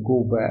that you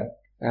go back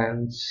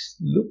and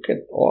look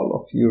at all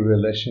of your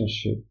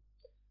relationship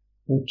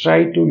and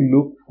try to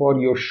look for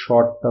your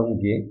short-term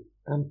gain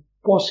and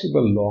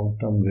possible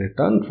long-term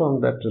return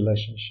from that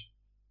relationship.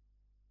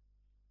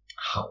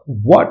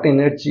 What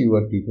energy you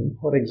are giving.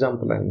 For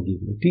example, I am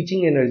giving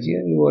teaching energy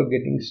and you are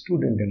getting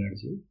student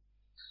energy,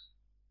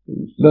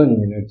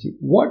 learning energy.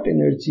 What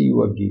energy you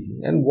are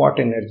giving and what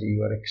energy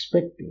you are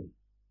expecting.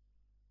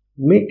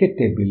 Make a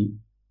table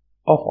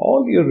of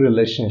all your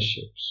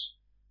relationships.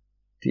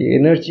 The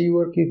energy you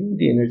are giving,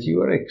 the energy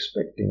you are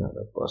expecting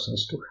other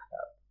persons to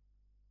have.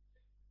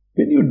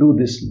 When you do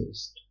this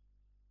list,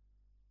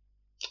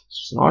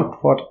 it's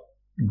not for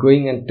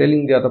going and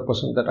telling the other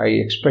person that I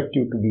expect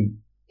you to be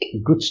a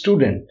good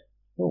student.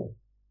 No.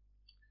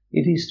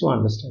 It is to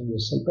understand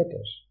yourself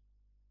better.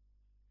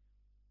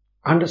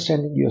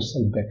 Understanding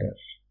yourself better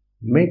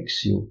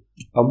makes you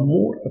a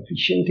more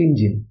efficient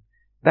engine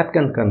that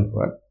can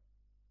convert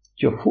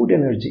your food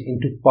energy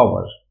into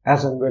power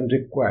as and when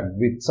required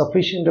with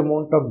sufficient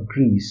amount of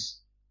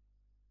grease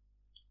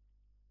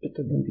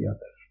better than the other.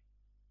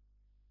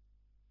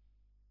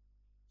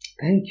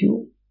 Thank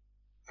you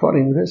for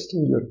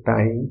investing your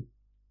time,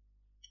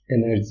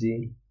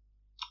 energy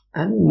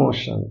and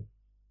emotion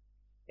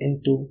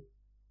into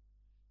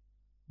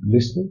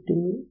listening to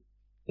me,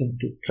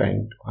 into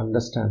trying to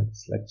understand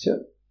this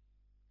lecture.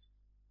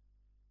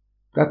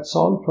 That's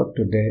all for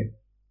today.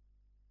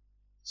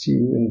 See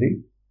you in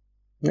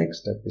the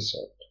next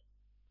episode.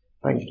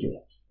 Thank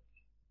you.